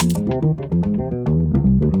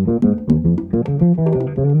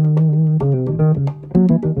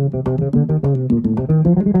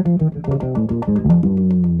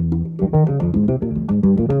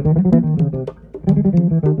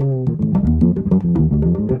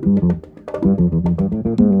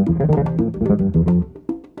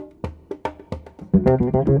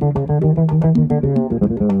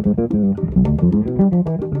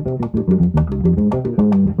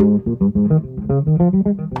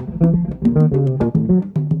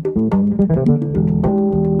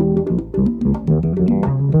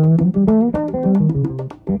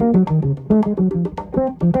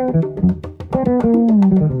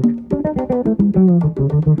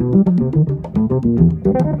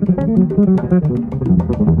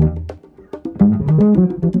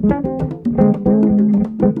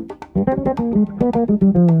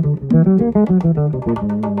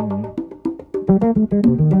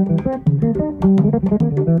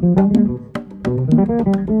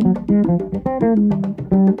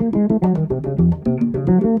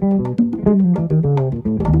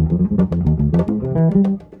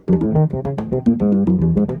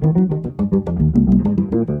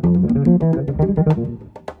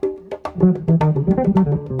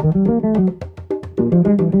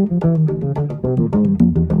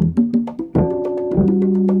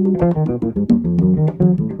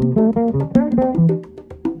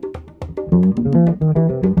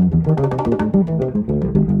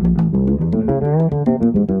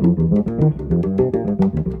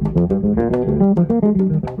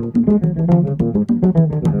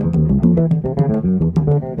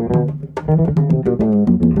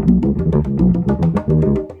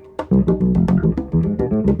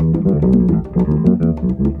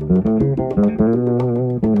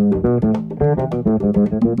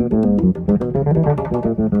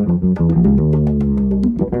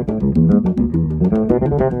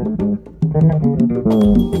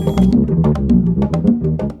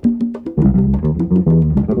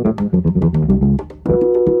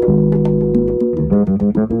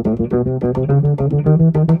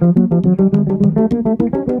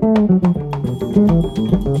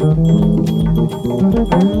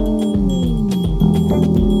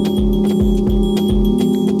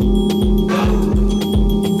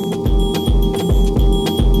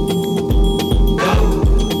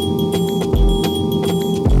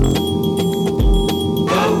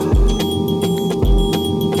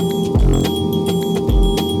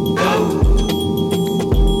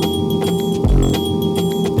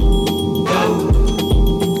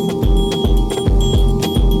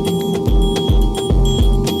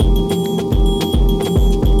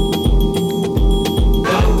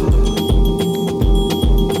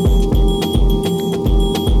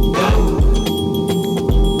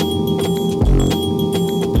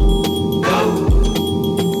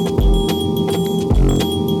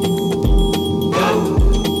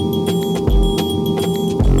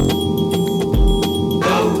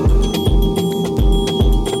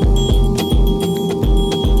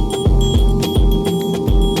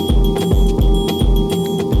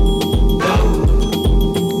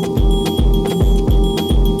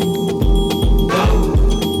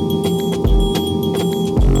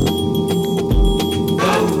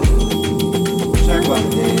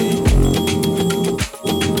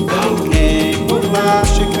por lá,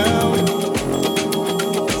 Chicão.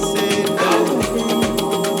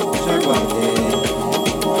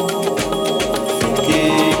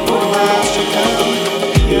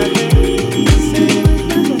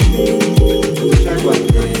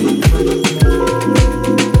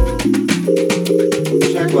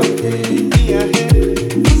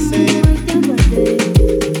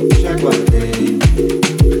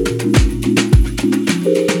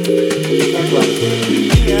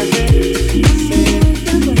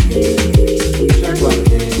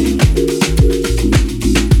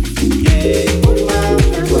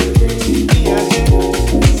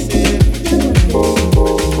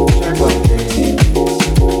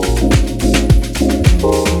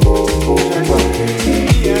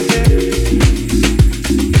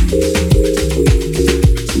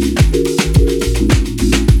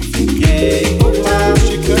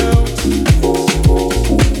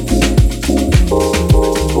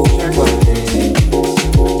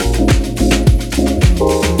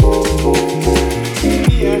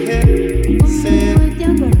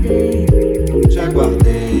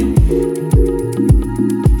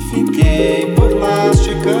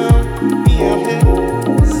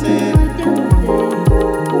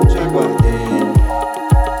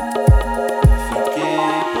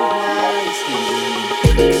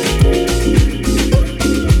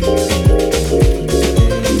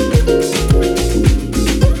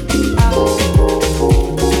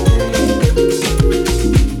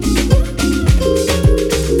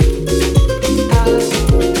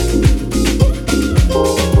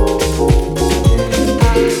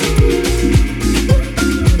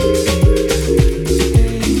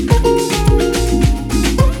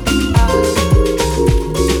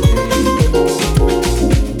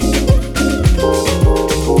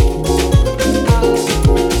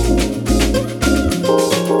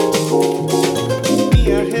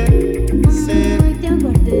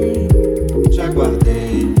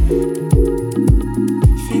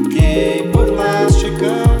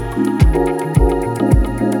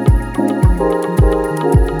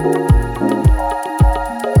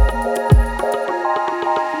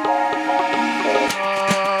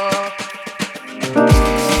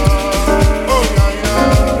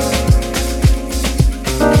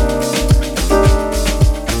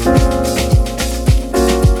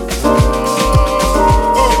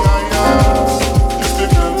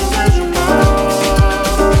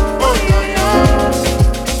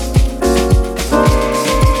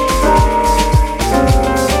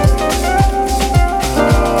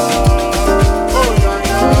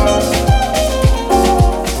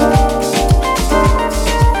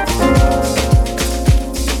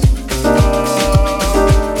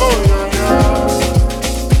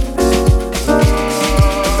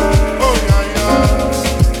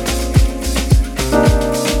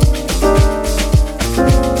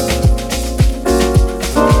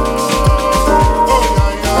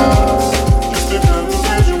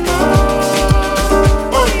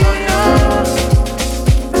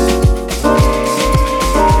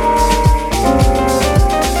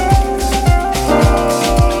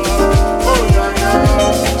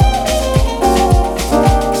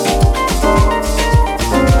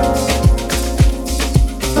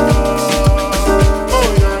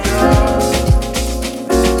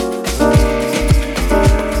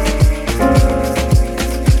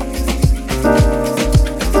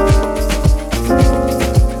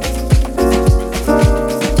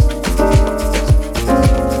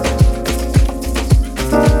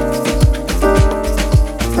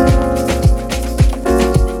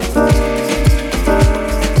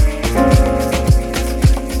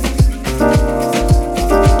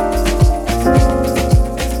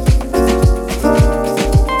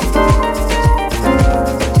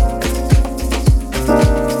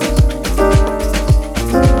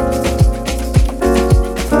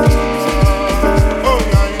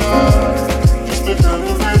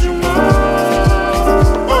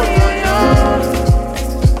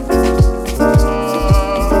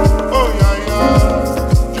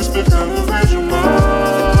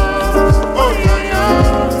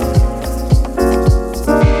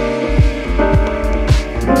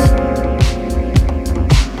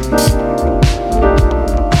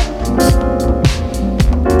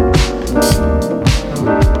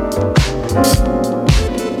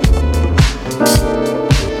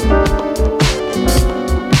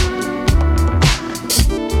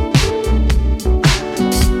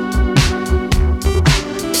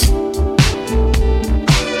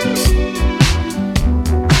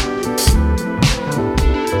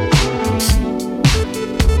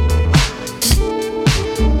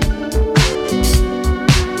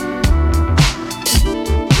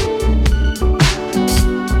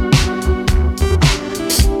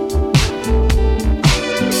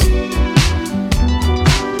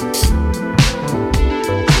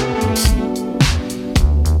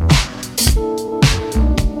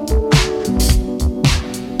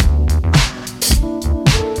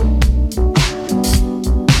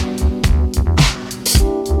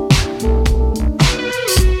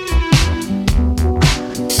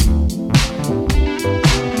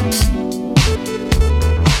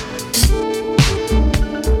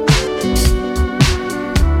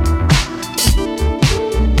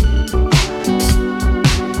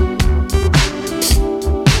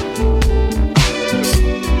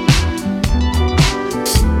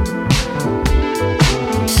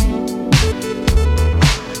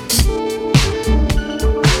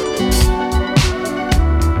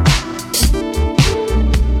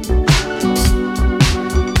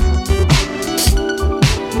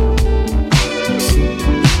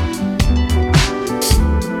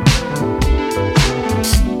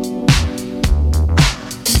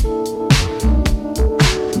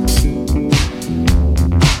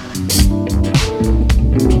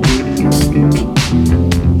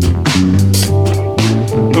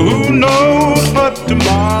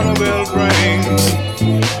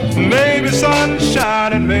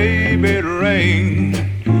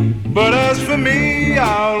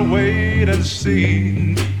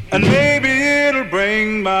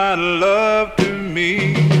 bring my love to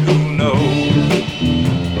me. Who knows?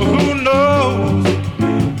 Who knows?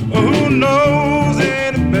 Who knows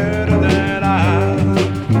any better than I?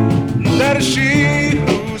 That is she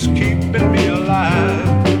who's keeping me alive,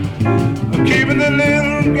 keeping the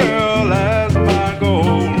little girl as my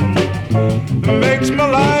goal. It makes my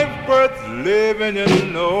life worth living,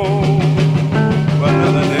 you know.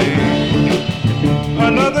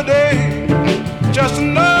 Another day, just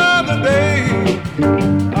another day.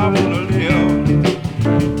 I wanna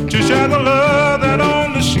live to share the love that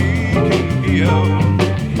only she can give.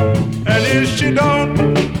 And if she don't,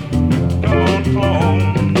 come on home.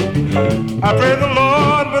 I pray the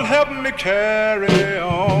Lord will help me carry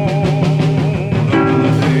on.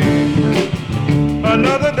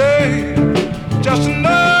 Another day, just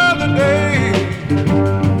another day.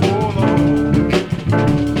 Oh Lord.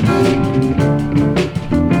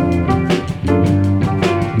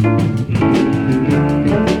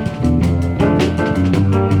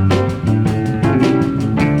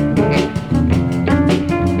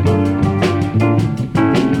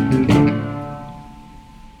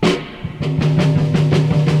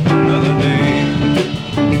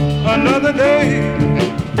 Another day,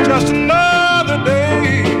 just another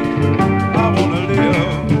day. I wanna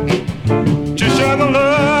live to share the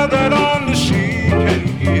love that only she can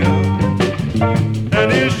give. And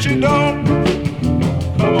if she don't,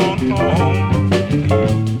 come on home.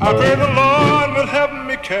 I pray the Lord will help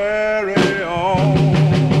me carry on.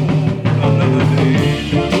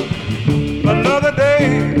 Another day,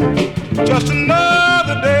 just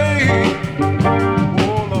another day.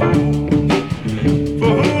 Oh Lord.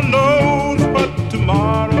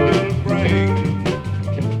 Tomorrow will bring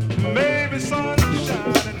maybe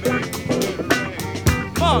sunshine and maybe rain.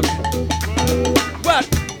 Monk, what?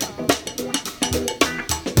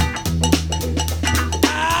 I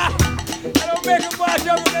don't make a boy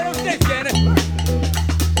jump with them sticks, can it?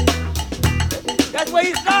 That's where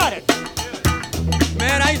he started.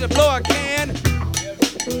 Man, I used to blow a can.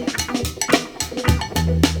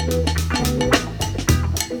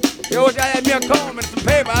 Yo, wish I had me a comb and some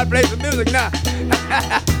paper, I'd play some music now.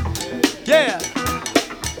 Yeah.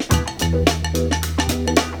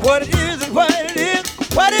 What it is and what it is,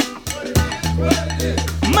 what it is,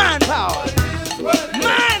 mind power.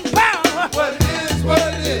 Mind power. What it is,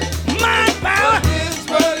 what it is. Mind power. What it is,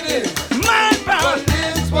 what it is. Mind power. What it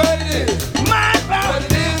is, what it is. Mind power. What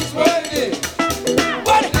it is, what it is.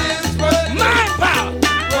 What it is, what it is. Mind power.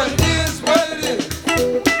 What it is, what it is.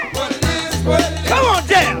 What it is, what it is. Come on,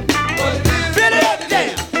 jam. Fill it up, jam.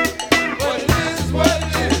 What it is, what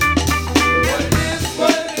it is. What it is,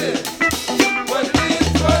 what it is. What it is,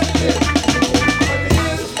 what it is. What it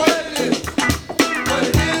is, what it is. What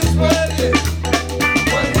it is, what it is.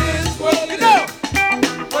 What it is, what it is. You know.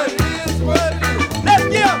 What it is, what it is. Let's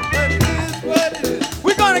give. What it is, what it is.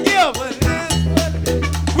 We're gonna give. What it is, what it is.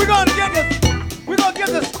 We're gonna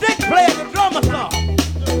give the stick player the drummer song.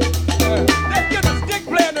 Let's give the stick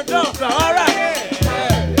player the drummer song. All right.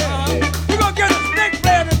 We're gonna give the stick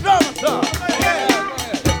player the drummer song.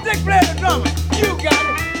 The stick player the drummer. You got it.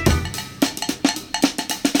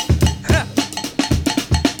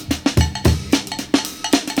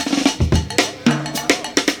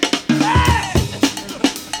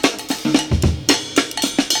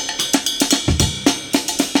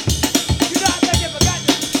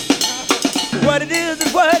 What it is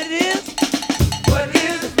what it is. What it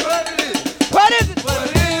is what it is. What is it? What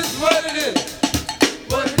it is what it is.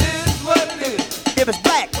 What it is what it is. If it's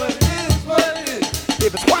black. What it is what it is.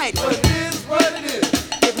 If it's white. What it is what it is.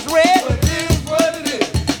 If it's red. What it is what it is.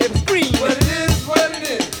 If it's green. What it is what it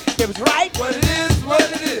is. If it's right. What it is what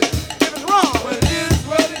it is. If it's wrong. What it is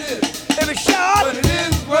what it is. If it's short. What it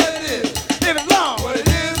is what it is. If it's long. What it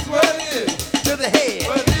is what it is. To the head.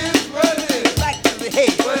 What it is what it is. Back to the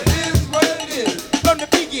head. What it is what it is. From the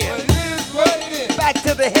begin. What it is what it is. Back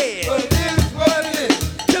to the head. What it is what it is.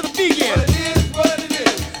 To the begin. What it is what it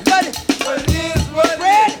is. What it is what it is.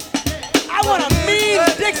 Red, I want a mean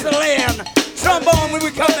Dixieland trombone when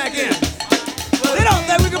we come back in. They don't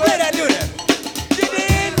think we can play that, do they?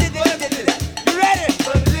 You ready?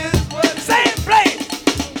 Same place.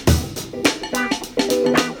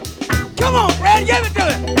 Come on, Fred, give it to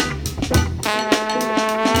it.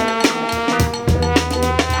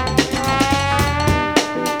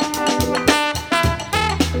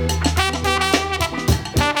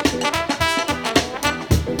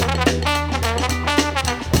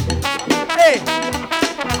 Hey,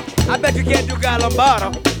 I bet you can't do Guy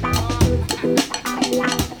Lombardo.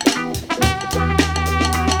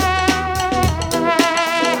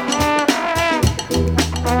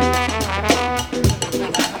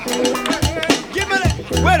 Give me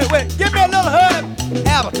that.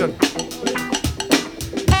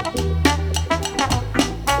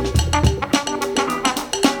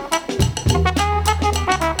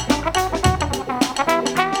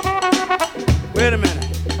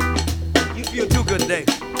 good day.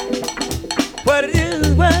 What it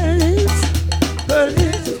is, what it is, what it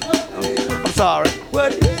is. I'm sorry.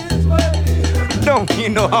 What it is, what it is. Don't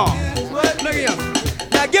mean no harm. Look at him.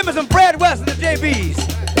 Now give me some Brad West and the JBs.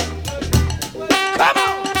 Come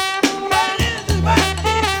on. What it is, what it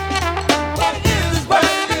is. What it is, what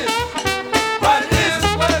it is. What it is,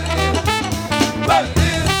 what it is. What it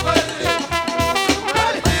is, what it is.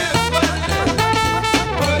 What it is, what it is.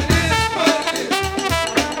 What it is, what it is. What it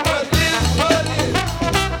is, what it is. What it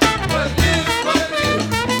is, what it is. What it is,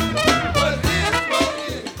 what it is.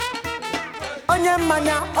 Onye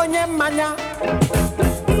mmanya, onye mmanya.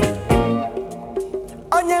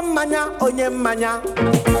 Onye mmanya, onye mmanya.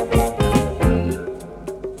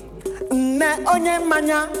 Nne onye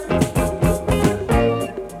mmanya.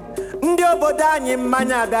 Ndị obodo anyị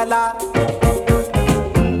mmanya abịala.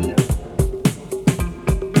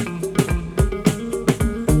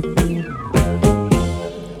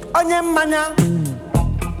 Onye mmanya.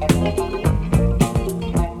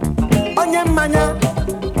 Onye mmanya.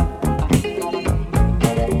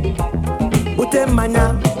 Bute mmanya.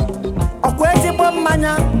 Ọkwa ezigbo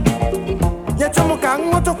mmanya. Nyetụ m ka m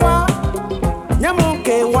ṅụtụkwa. Nye m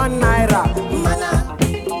nke 1 naira. Mmanya.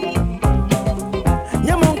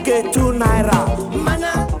 Nye m nke 2 naira.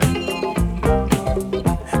 Mmanya.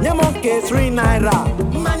 Nye m nke 3 naira.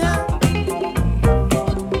 Mmanya.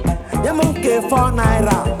 Nye m nke 4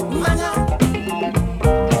 naira. Mmanya.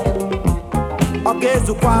 Ọ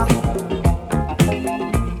ga-ezukwa.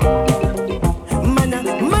 Mmanya,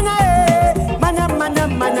 mmanya mmanya, mmanya,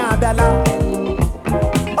 mmanya abịala.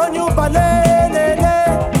 Onye ụba lelele.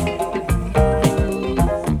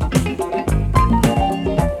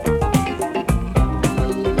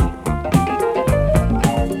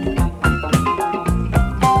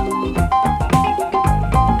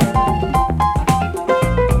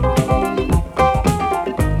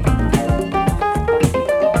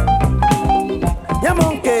 Nye m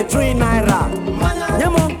nke 3 naira. Nye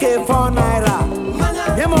m nke 4 naira.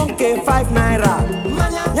 Nye m nke 5 naira.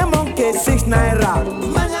 Nye m nke 6 naira.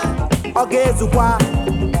 Ọ ga-ezukwa.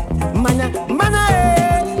 Mmanya, mmanya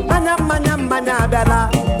mmanya, mmanya, mmanya abịala.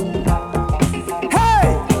 Hey!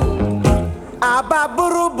 Aba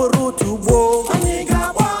buru buru tugbo. Anyị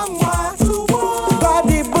ga-agba mgba tugbo.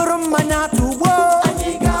 Gọdị buru mmanya tugbo.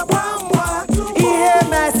 Anyị ga-agba mgba tugbo. Ihe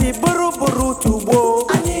Messi buru buru tugbo.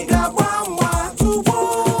 Anyị ga-agba mgba tugbo.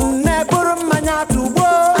 Nne buru mmanya tugbo.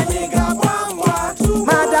 Anyị ga-agba mgba tugbo.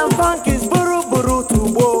 Madam Funkis buru buru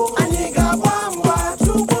tugbo. Anyị ga-agba mgba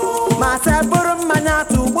tugbo. Mase buru mmanya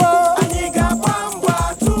tugbo. Anyị ga-agba mgba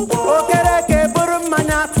tugbo. Okereke buru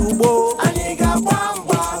mmanya tugbo. Anyị ga-agba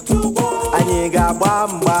mgba tugbo. Anyị ga-agba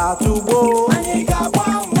mgba tugbo. Anyị ga-agba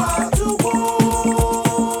mgba tugbo.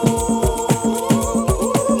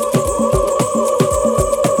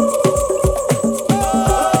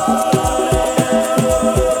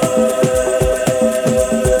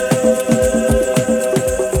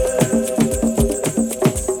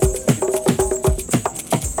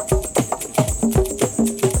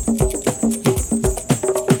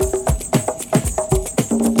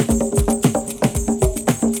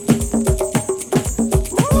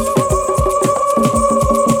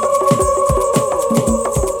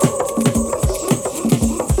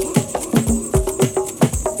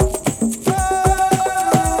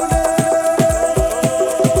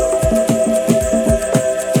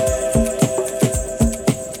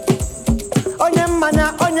 Onye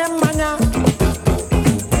mmanya, onye mmanya.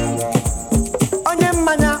 Onye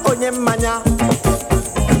mmanya, onye mmanya.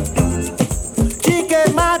 Chike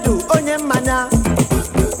mmadụ, onye mmanya.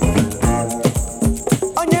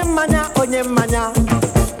 Onye mmanya, onye mmanya.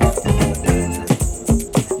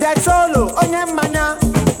 Dead Solo, onye mmanya.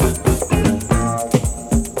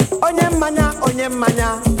 Onye mmanya, onye mmanya.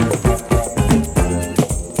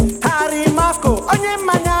 Harry Marco, onye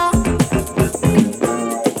mmanya.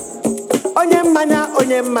 Onye mmanya,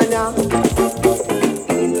 onye mmanya.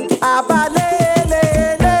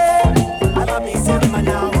 Abalelele. Alamisi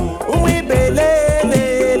mmanya ahụ. Ụmụ ibe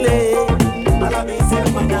lelele. Alamisi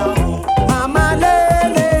mmanya ahụ. Mama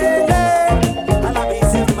lelele.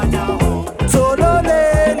 Alamisi mmanya ahụ. Solo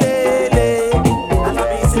lelele.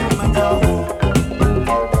 Alamisi mmanya ahụ.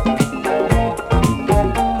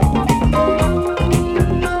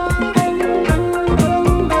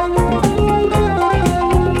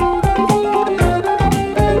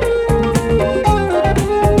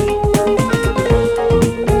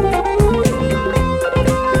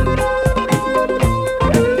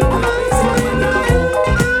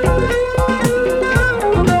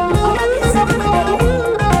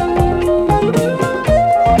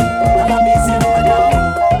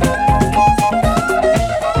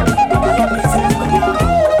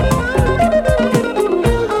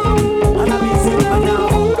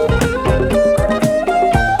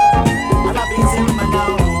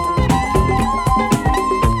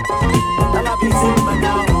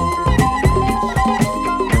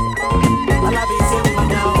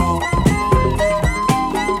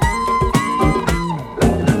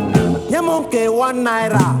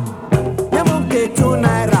 naira. Nyamunke 2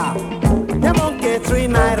 naira. Nyamunke 3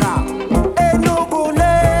 naira. Enugu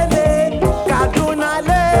lele, Kaduna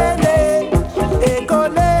lele, Eko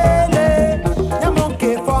lele.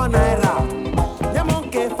 Nyamunke 4 naira.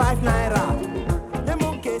 Nyamunke 5 naira.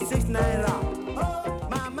 Nyamunke 6 naira. Oh,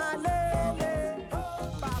 mama lele, oh,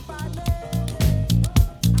 papa lele.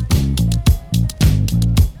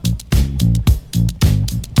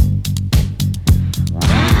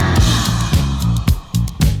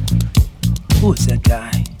 Who is that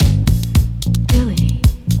guy? Billy.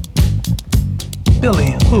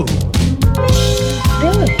 Billy who?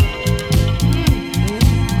 Billy.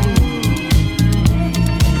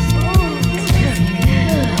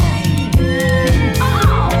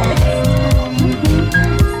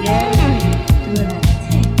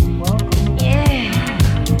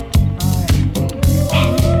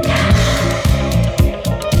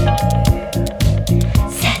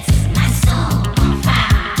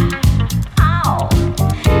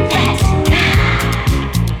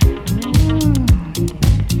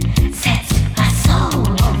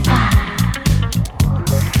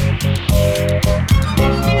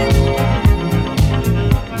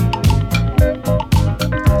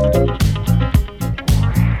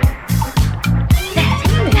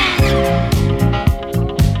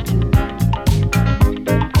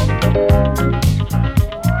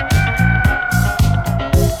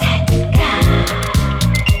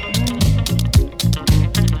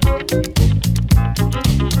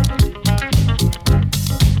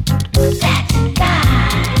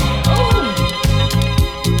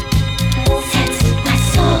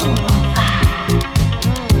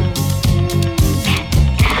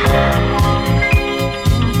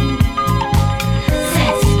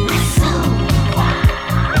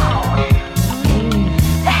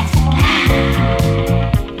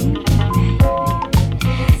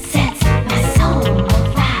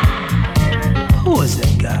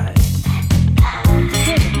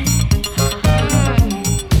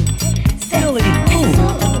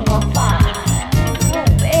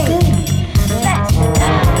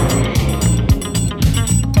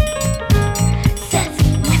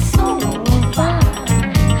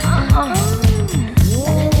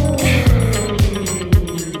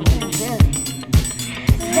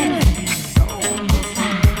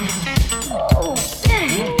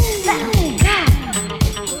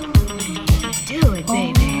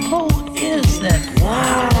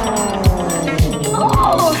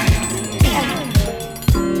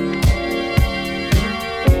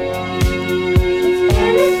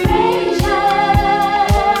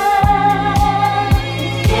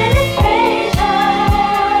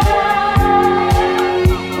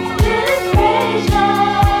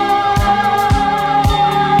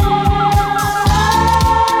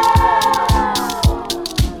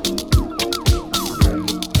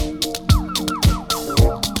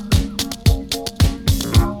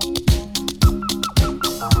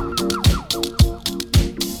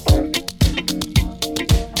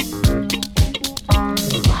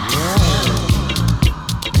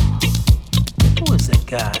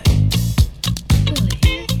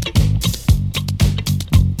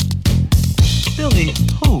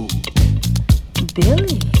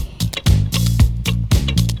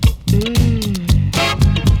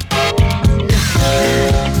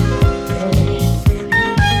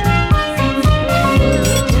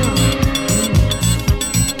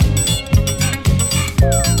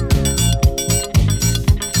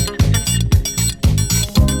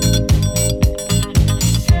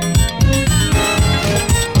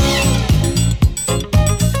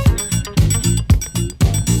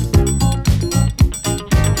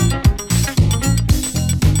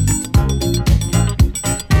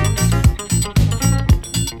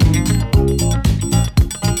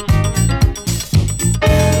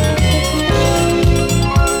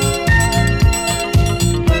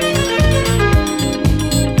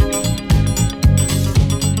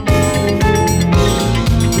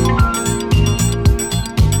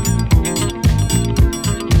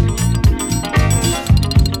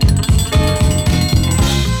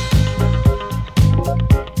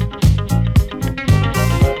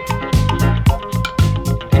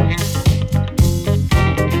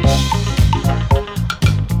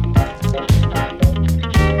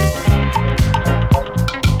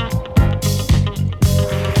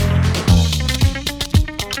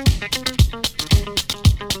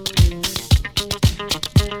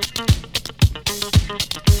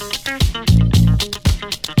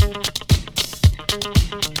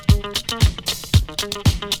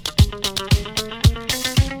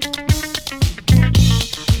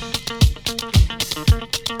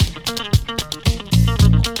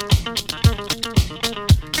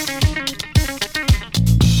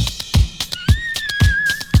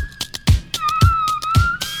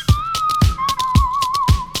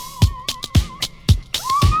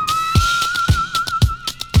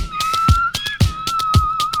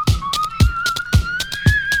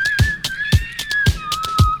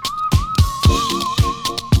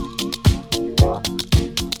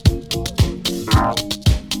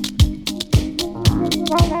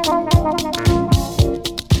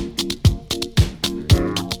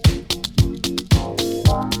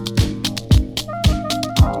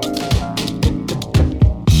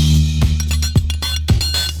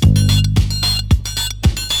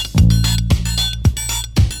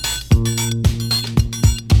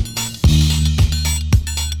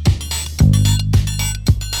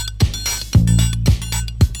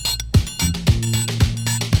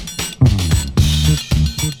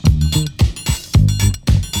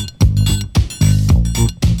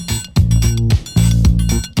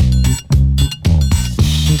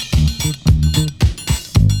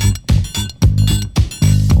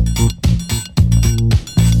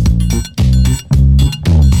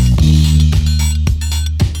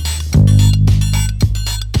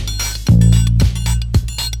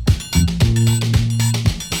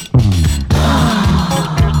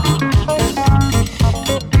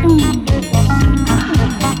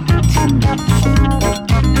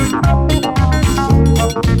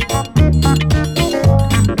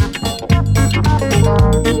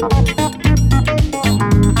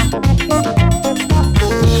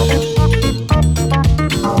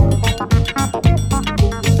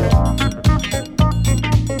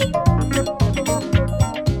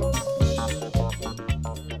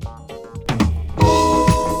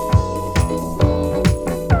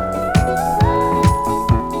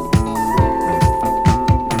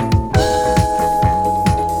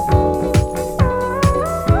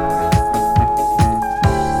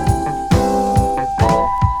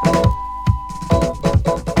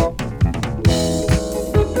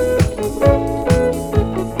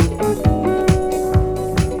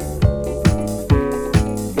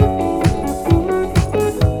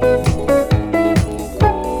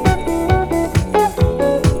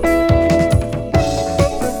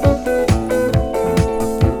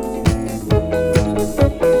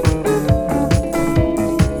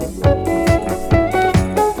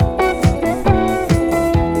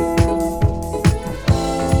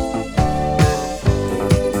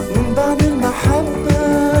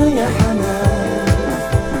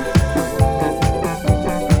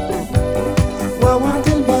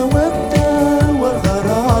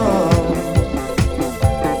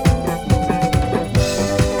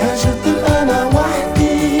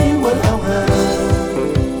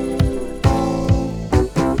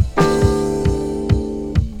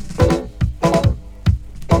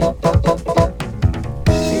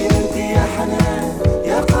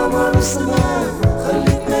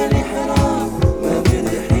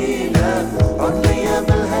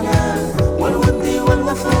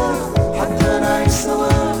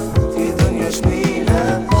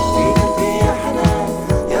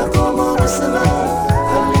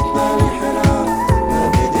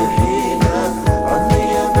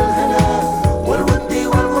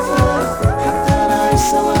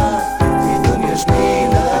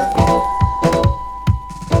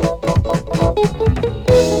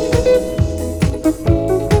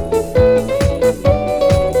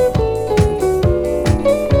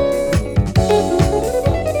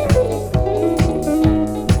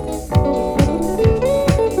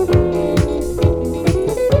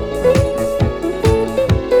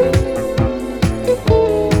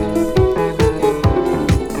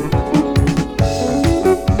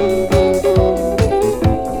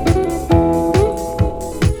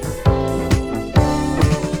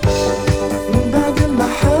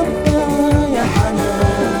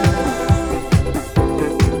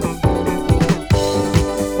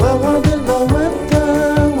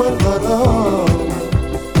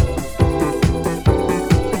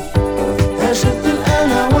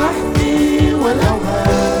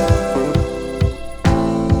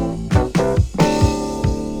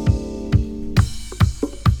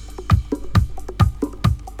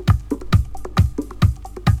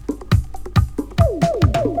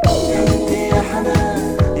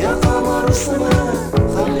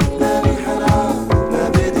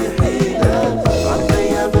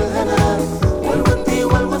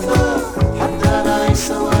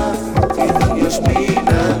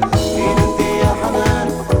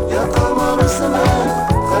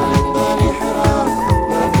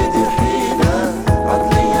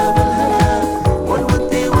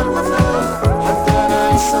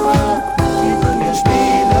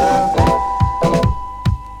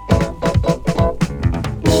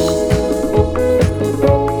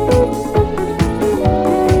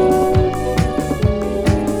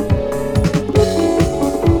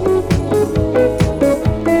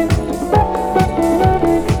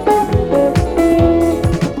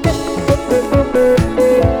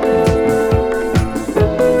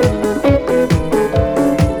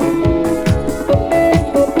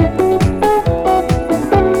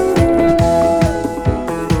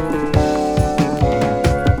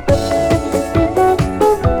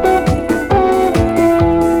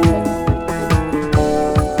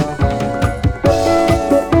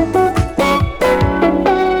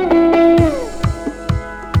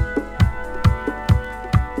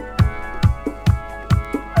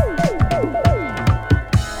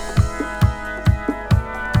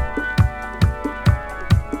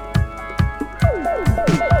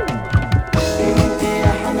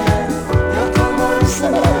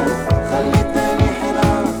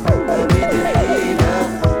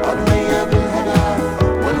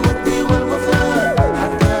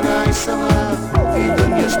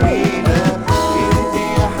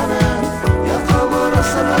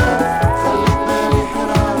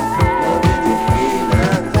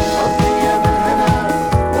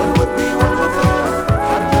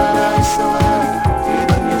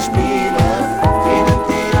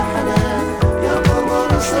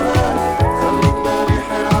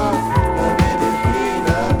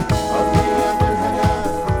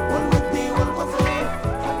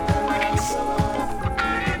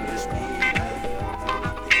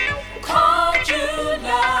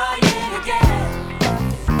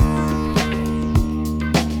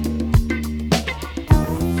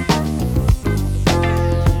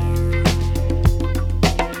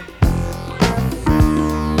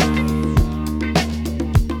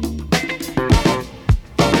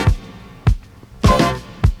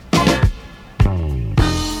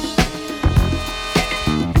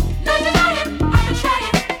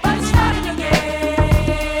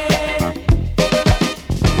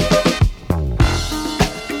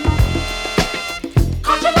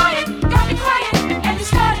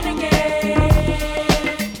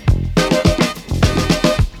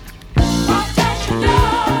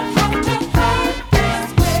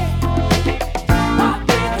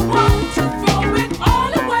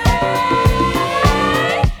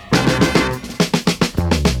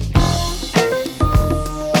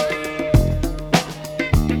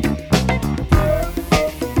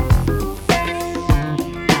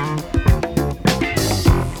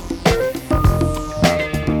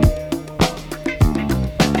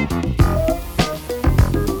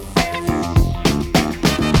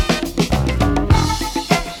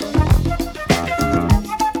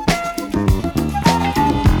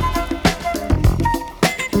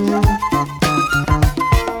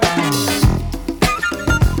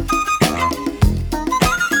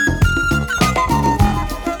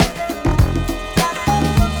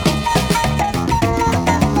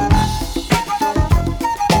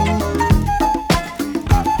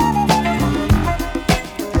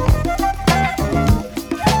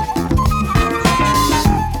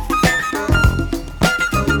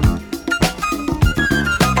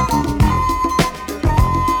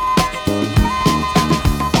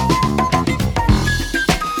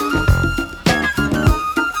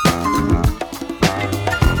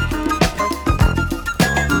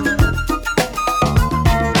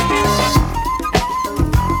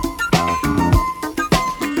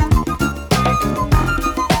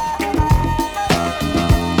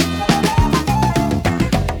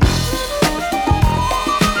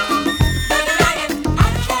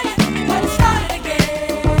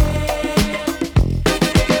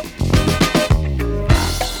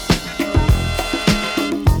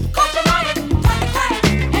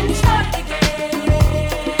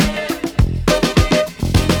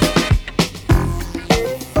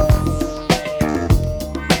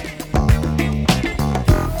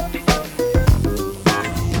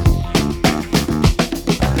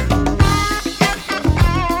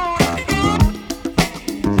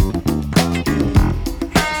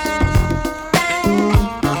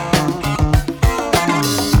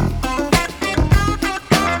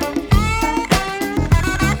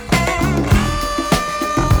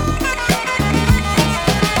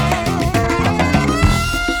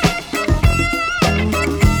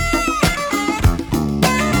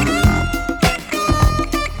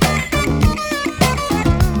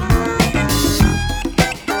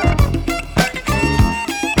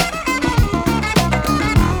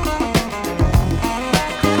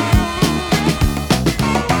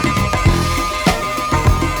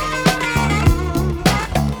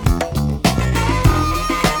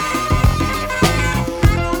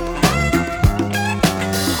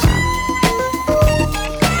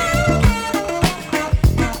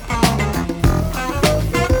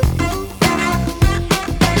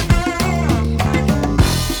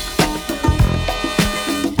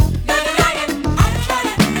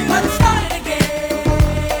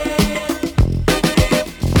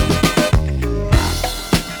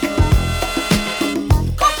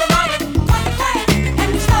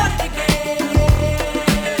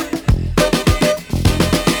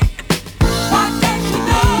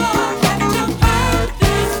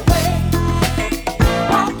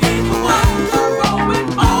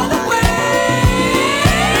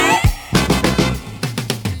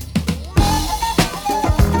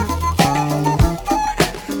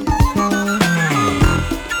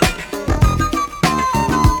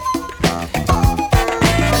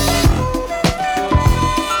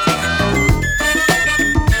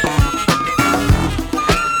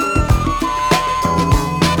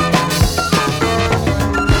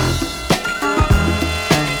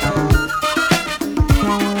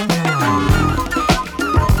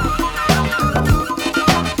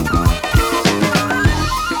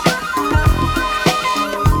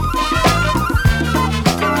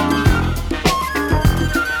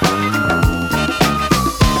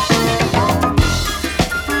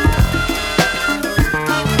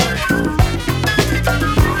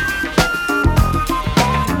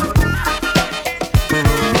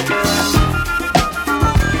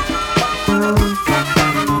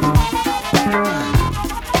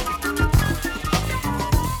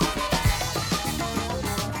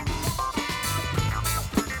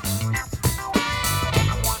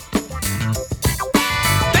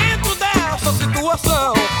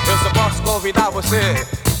 você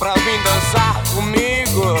pra vir dançar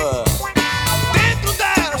comigo. Dentro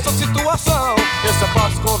dessa situação, eu só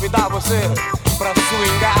posso convidar você pra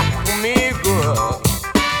swingar comigo.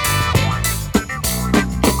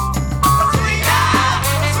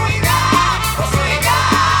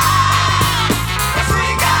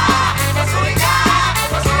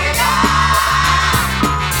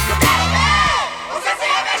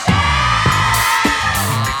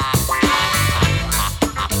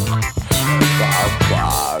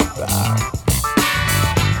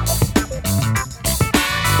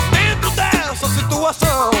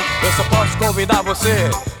 Eu só posso convidar você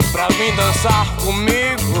pra vir dançar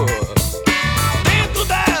comigo. Dentro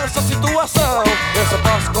dessa situação, eu só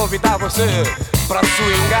posso convidar você pra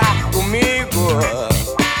swingar comigo.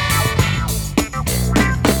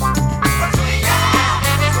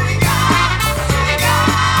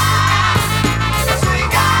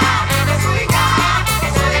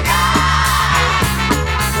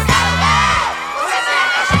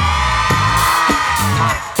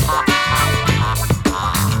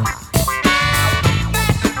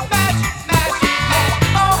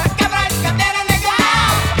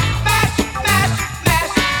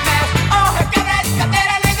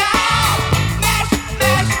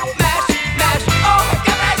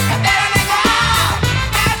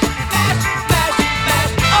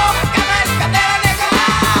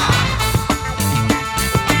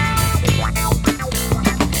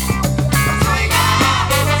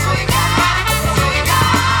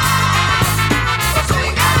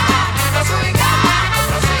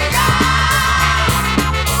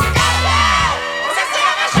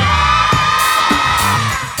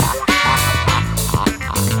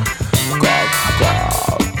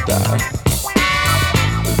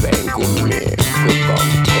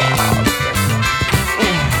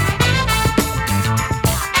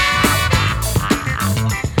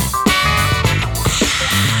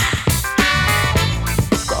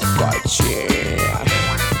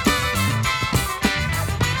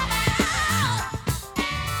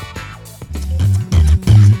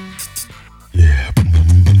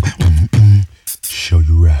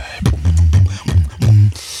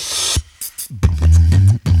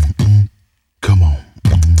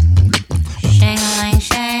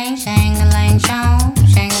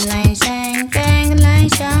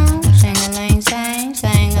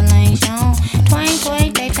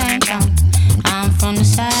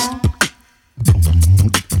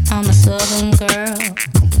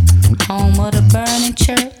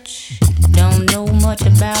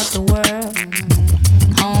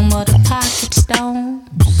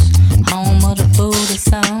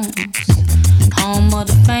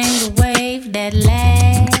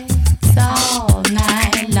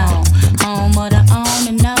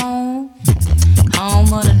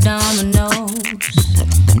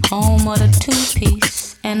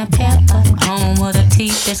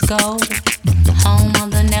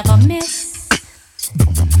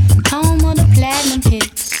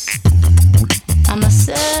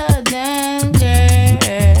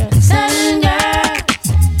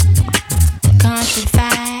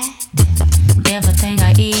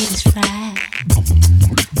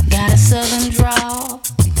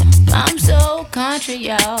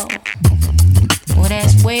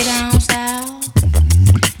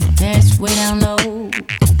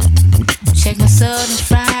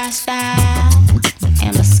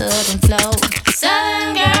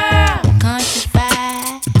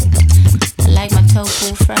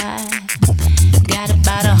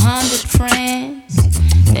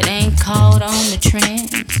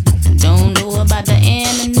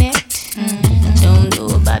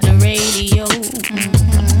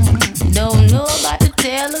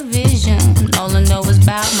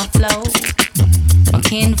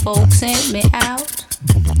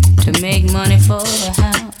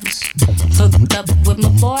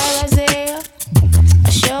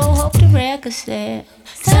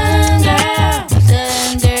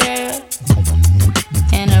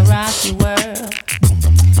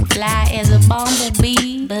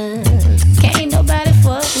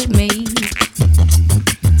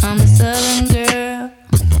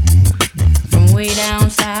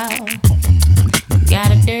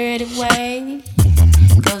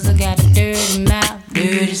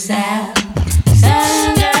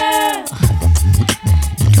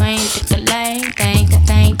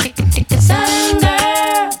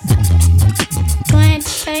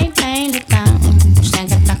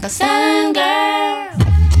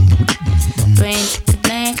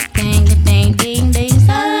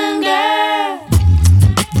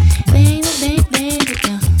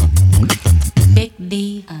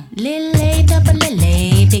 Lily double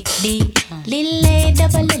Lily, big D. Lily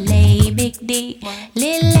double Lily, big D.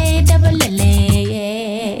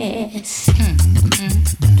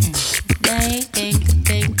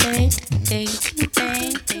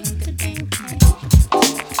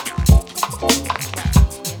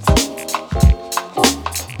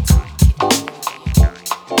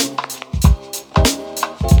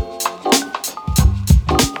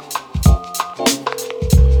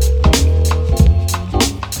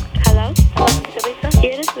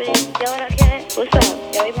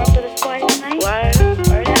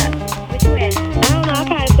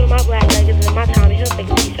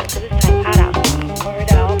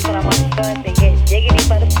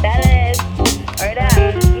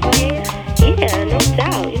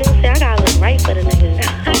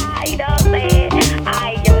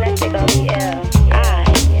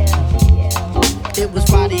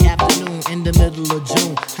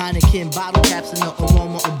 in the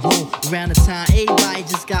aroma of boom. Around the time, everybody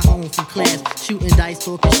just got home from class. Shooting dice,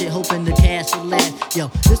 talking shit, hoping the cash would last. Yo,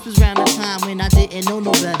 this was around the time when I didn't know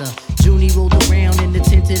no better. Junie rolled around in the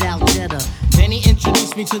tinted out Jetta. Then he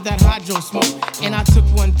introduced me to that hydro smoke, and I took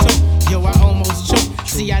one too. Yo, I almost choked.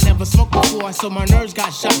 See, I never smoked before, so my nerves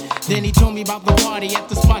got shot. Then he told me about the party at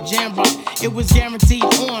the spot Jam Rock. It was guaranteed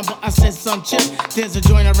on, but I said, son, chill. There's a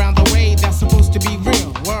joint around the way that's supposed to be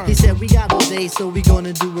real. Word. He said, we got all day, so we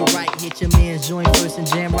gonna do it right. Hit your man's joint first and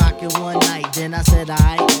Jam Rock it one night. Then I said,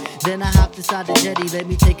 alright. Then I hopped inside the jetty, let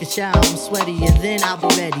me take a shower, I'm sweaty, and then I'll be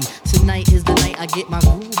ready. Tonight is the night I get my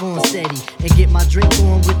groove on steady and get my drink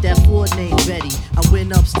on with that Ford named Betty. I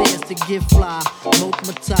went upstairs to get fly, smoke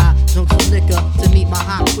my tie, drunk some liquor to meet my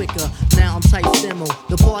hot quicker. Now I'm tight stemmo,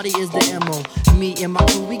 the party is the MO. Me and my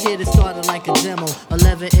crew, we get it started like a demo.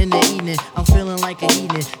 11 in the evening, I'm feeling like a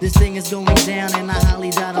heathen. This thing is going down and I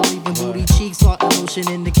highly doubt I'm leaving. Booty cheeks, heart emotion,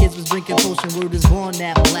 and the kids was drinking potion. Word is born,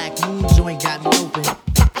 that black moon joint got me open.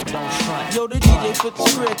 Yo, the DJ put the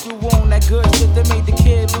script through on that good shit that made the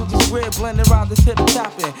kid lose his grip. Blending around this hip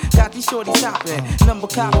topping. Got these shorties hopping, number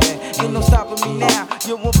copping. Ain't no stopping me now.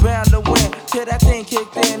 Yo, I'm bound to win. Till that thing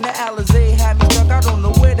kicked in, the Alizé had me stuck. I don't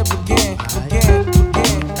know where to begin.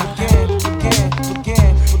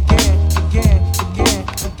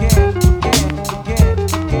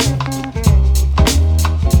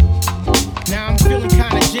 Now I'm feeling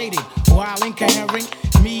kinda jaded, while incoherent.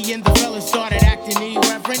 Me and the fellas started acting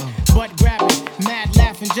irreverent, but grabbing, mad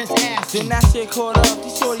laughing, just asking. Then that shit caught up,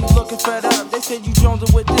 these shorties looking fed up. They said you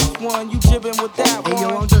jonesing with this one, you jibbing with that one. Hey yo,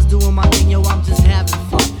 I'm just doing my thing, yo, I'm just having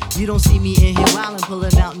fun. You don't see me in here wildin',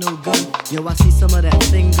 pulling out no gun. Yo, I see some of that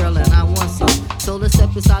thing, girl, and I want some. So let's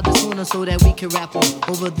step inside the corner so that we can rap on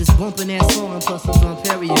over this bumpin' ass song and plus some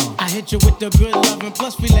Perion. I hit you with the good loving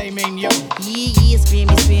plus filet mignon. Yeah,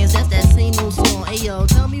 Scrammy Spans, that's that same old song. Hey yo,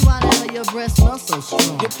 tell me why the hell your breath smells so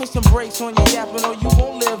strong. You put some brakes on your yapping or you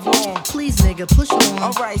won't live long. Please, nigga, push on.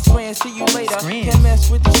 Alright, Scram, see you later. Can't mess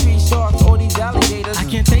with the street sharks or these alligators. I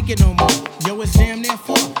can't take it no more. Yo, it's damn near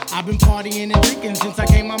 4. I've been partying and drinking since I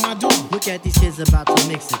came out my door. Look at these kids about to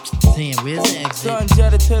mix it. Damn, where's the exit? Son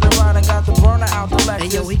jetted to the right and got the burner out the Lexus. Hey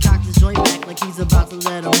yo, he cocked his joint back like he's about to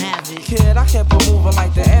let him have it. Kid, I kept it moving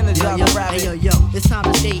like the energy of the rabbit. Hey yo, it's time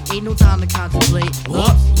to skate. Ain't no time to contemplate.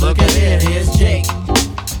 Whoops, look at it, here's Jake.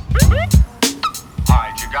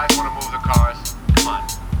 Alright, you guys want to move the cars? Come on,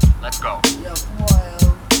 let's go. Yo, come on,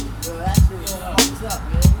 yo. Yo, that shit fucked up,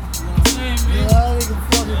 man. Yo, that nigga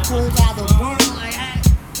fucking pulled out the burner like that.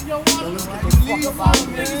 Yo, let's get the fuck up out of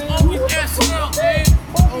here. Niggas always asking out, man.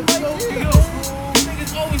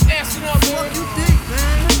 Niggas always asking out, man. What you think,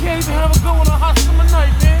 man? You can't even have a go on a hot summer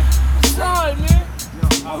night, man. Sorry, man.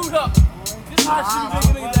 Hold up. This hot shit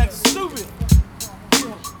niggas acting stupid.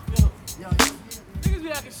 Niggas be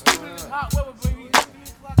acting stupid in this hot weather, baby. 3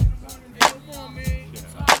 o'clock in the morning. Hey, come on, man.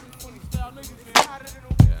 It's hot and funny style. Niggas be hotter than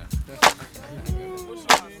a... What's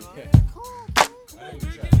up, man? Come on, man.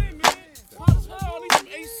 Get in, man. Hot as hell. I need some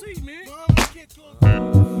AC, man.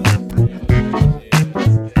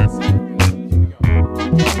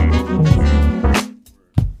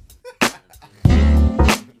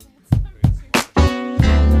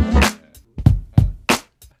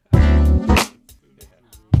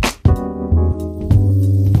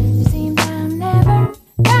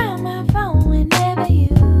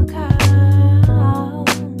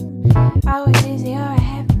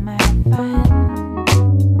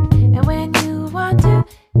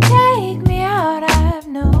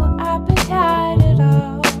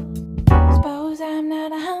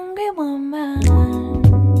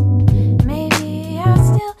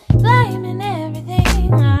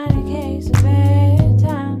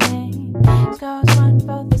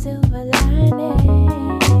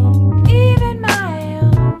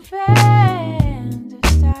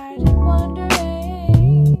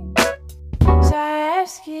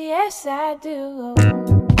 Yes, I do.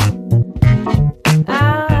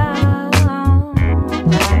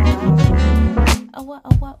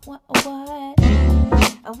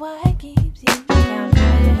 What keeps you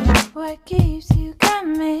coming? What keeps you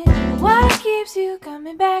coming? What keeps you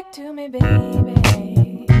coming back to me, baby?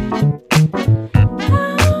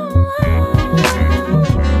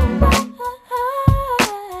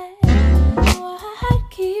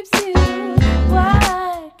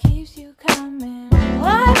 What keeps you coming?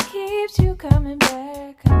 What keeps you coming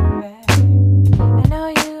back, coming back? I know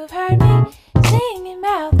you've heard me singing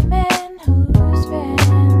about the man who spent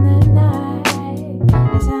the night,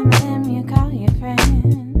 and some of them you call your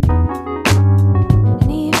friend.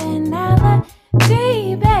 And even I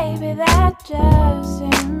agree, baby, that just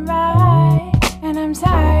ain't right. And I'm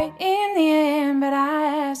sorry in the end, but I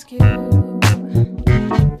ask you,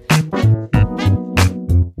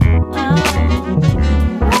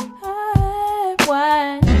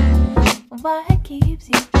 what keeps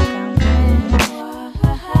you coming?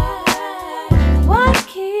 What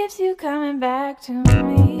keeps you coming back to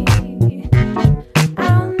me?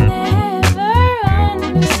 I'll never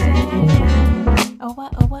understand. Oh,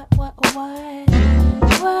 what?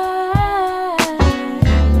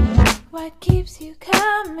 What keeps you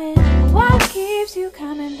coming? What keeps you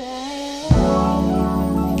coming back?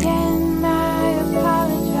 Again, I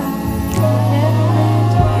apologize. Never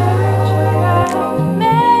meant to hurt you. I'm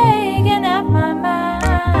making up my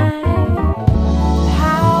mind.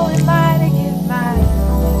 How am I to get my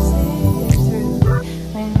message through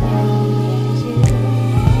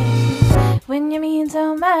when you mean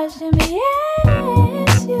so much to me?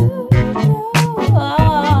 Yes, you do.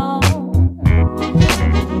 Oh.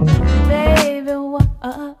 Baby,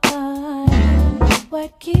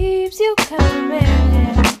 what keeps you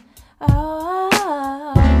coming?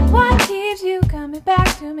 Oh, what keeps you coming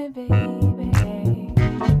back to me, baby?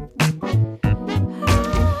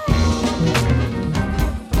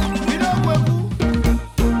 You know, Webu,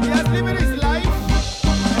 he has lived his life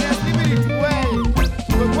and he has lived it well.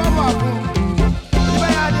 But one more thing, if I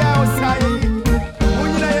had the outside,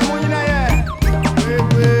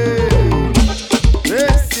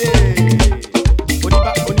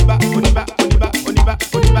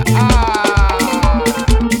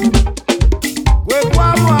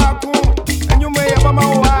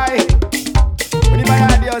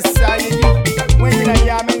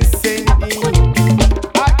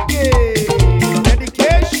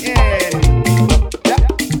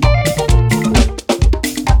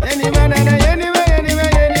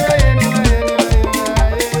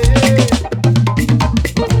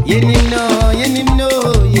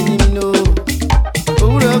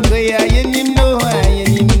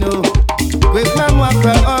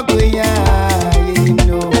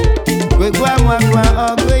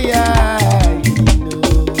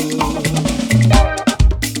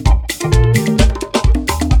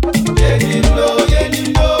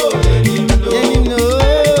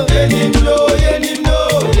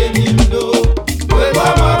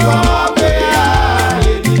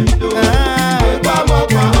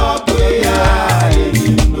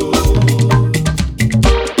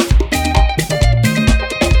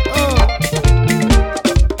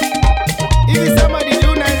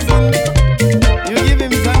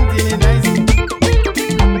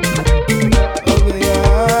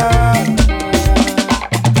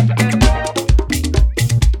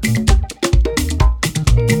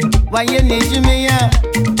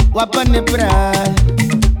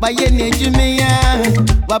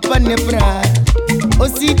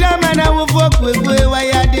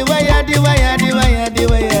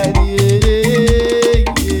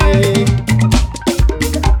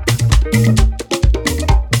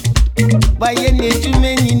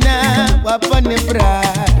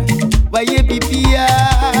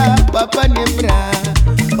 Papa Nebra,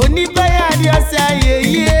 Onibaya, dear, say,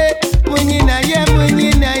 yeah.